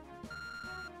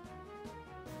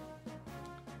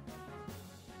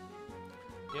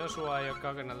 Josua ei oo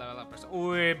kaukana level upista.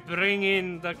 Ui, bring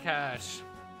in the cash.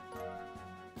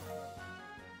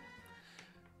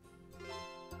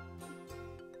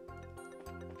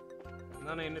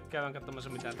 No niin, nyt käydään katsomassa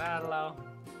mitä täällä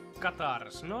on.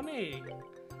 Katars, no niin.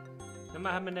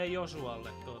 Nämähän menee Josualle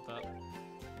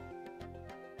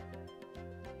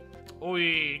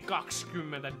Ui,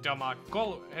 20 damage.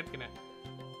 Hetkinen.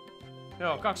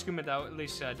 Joo, 20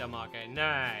 lisää damagea.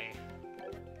 Näin.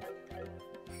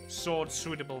 Sword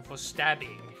suitable for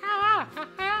stabbing.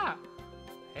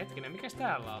 Hetkinen, mikäs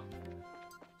täällä on?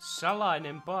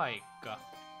 Salainen paikka.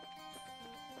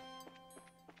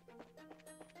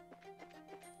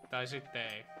 Tai sitten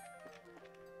ei.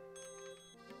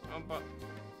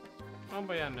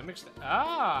 Onpa jännä. Miksi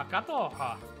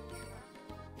katoha!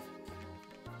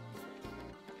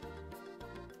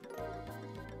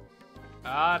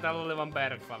 Täällä oli vaan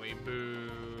Berglavi.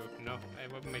 No, ei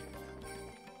voi mitään.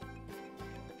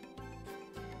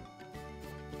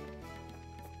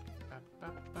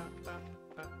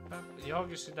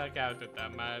 Johonkin sitä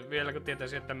käytetään. Mä vielä kun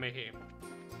tietäisin, että mihin.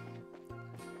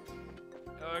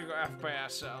 Oiko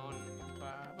FPS on?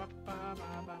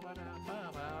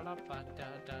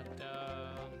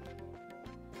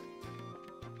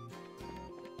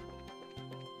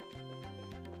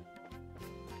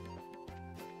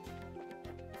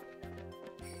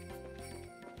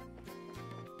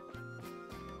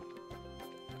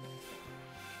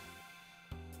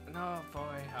 No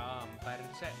voihan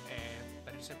perse.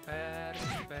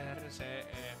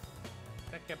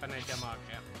 Tekeepä ne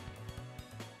damagea.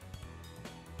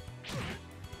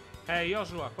 Hei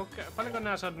Josua, paljonko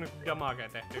nää saat nyt damagea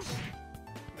tehty?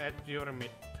 Et juuri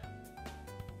mitään.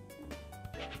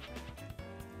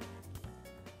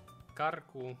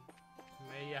 Karkuun.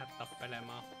 Me ei jää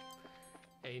tappelemaan.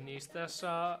 Ei niistä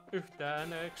saa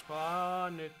yhtään expaa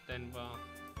nytten vaan.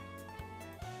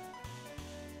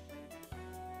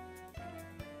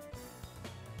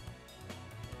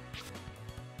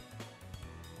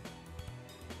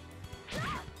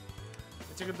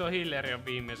 Itse kun tuo healeri on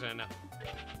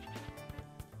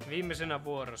viimeisenä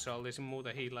vuorossa, olisin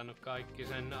muuten hiilannut kaikki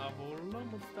sen avulla,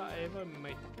 mutta ei voi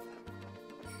mitään.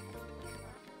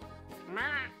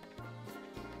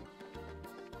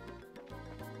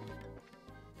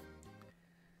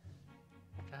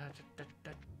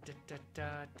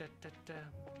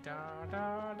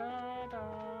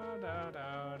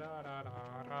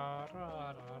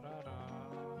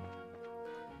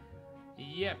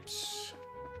 Jeps.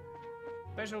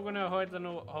 Pesukone on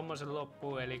hoitanut hommansa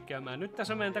loppuun, eli mä nyt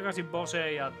tässä menen takaisin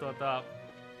bosseen ja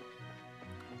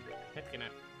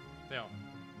hetkinen. Joo.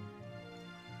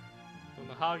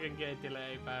 Hagengateille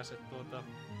ei pääse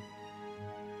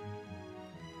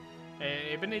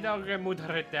Eipä niitä oikein muita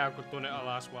reittejä kuin tuonne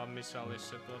alas, vaan missä olisi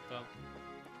se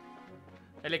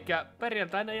Elikkä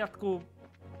perjantaina jatkuu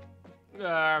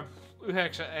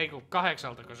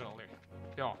 8, kun se oli.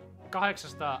 Joo,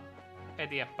 8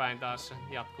 eteenpäin taas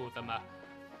jatkuu tämä.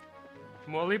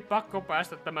 Mulla oli pakko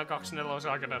päästä tämän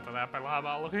 24 aikana tätä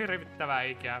pelaamaan, ollut hirvittävää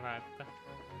ikävää, että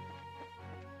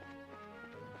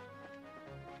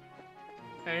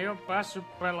ei oo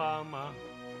päässyt pelaamaan.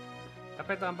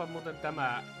 Tapetaanpa muuten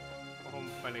tämä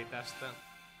homppeli tästä.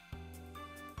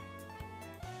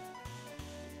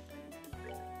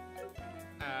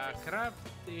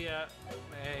 Craftia,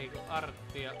 ei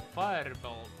arttia,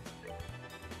 firebolt.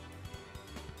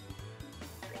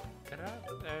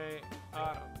 Craft, ei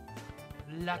art.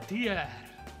 La tierra.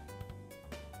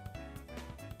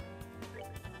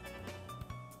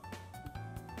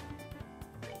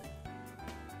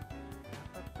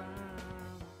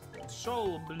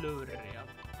 Soul Bluria.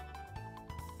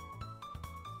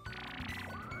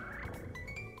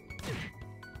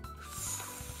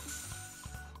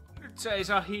 Nyt se ei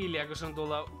saa hiiliä, kun se on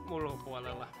tuolla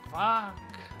ulkopuolella.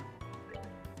 Fuck.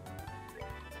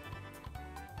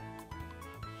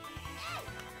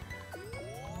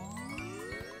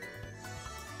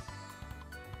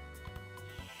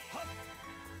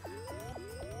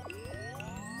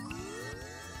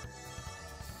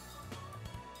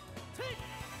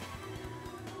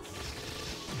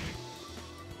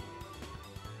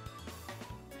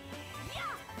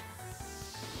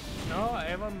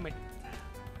 ei voi mitään.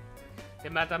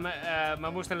 Ja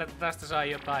mä muistelen, että tästä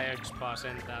sai jotain expaa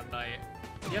sentään, tai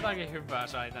jotakin hyvää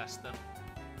sai tästä.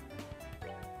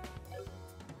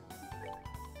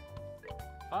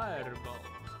 Fireball.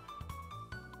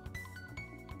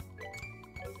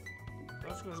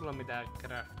 Olisiko sulla mitään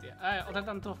craftia?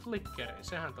 Otetaan tuo flickeri,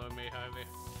 sehän toimii ihan hyvin.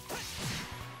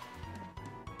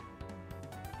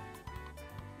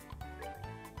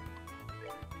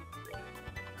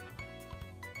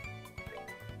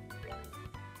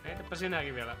 Heitäpä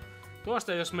sinäkin vielä.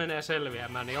 Tuosta jos menee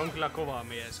selviämään, niin on kyllä kova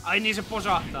mies. Ai niin se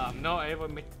posahtaa! No ei voi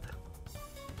mitään.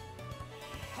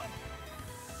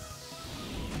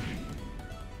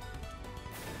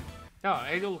 Joo,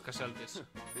 ei tullutkaan seltiessä.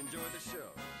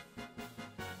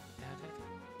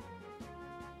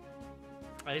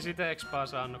 Ei siitä expaa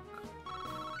saanutkaan.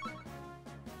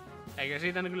 Eikä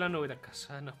siitä kyllä nuitakaan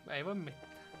saa. No, ei voi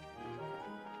mitään.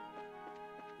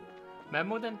 Mä en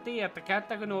muuten tiedä, että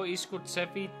käyttääkö nuo iskut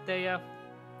sefittejä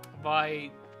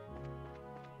vai...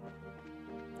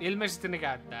 Ilmeisesti ne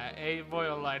käyttää. Ei voi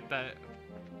olla, että...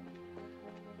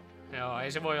 Joo,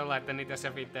 ei se voi olla, että niitä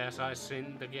sefittejä saisi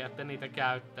sen takia, että niitä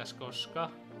käyttäisi, koska...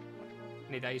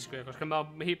 Niitä iskuja, koska mä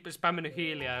oon spämminyt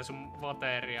hiiliä ja sun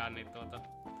vateriaa, niin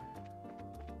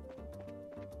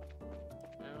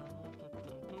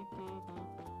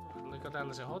Oliko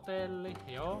täällä se hotelli?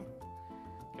 Joo.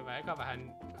 Käydään eka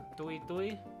vähän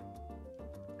tui.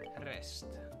 Rest.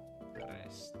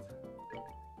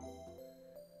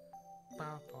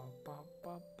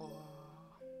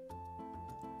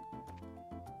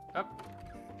 Hop.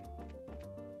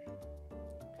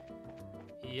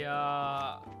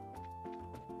 Ja...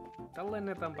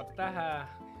 Tallennetaanpa tähän.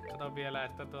 Kato vielä,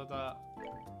 että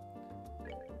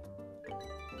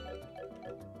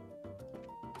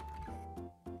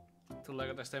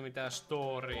Tuleeko tästä mitään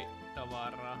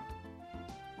Stoory-tavaraa?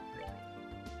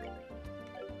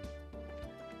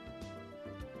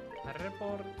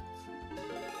 Report.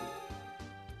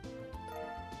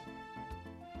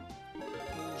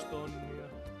 6 tonnia.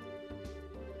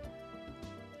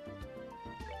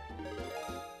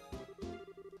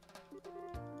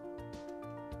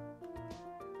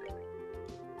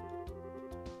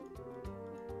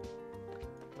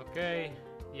 Okei,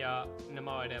 ja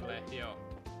nämä on edelleen, joo.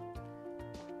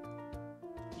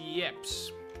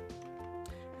 Jeps.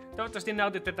 Toivottavasti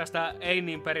nautitte tästä ei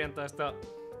niin perjantaista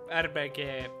RPG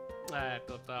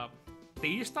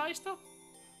tiistaista.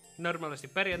 Normaalisti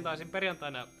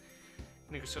perjantaina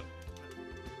niinku se...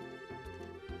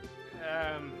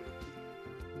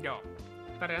 joo,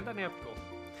 perjantaina jatkuu.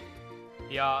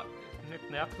 Ja nyt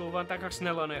ne jatkuu vaan tää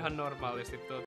 24 ihan normaalisti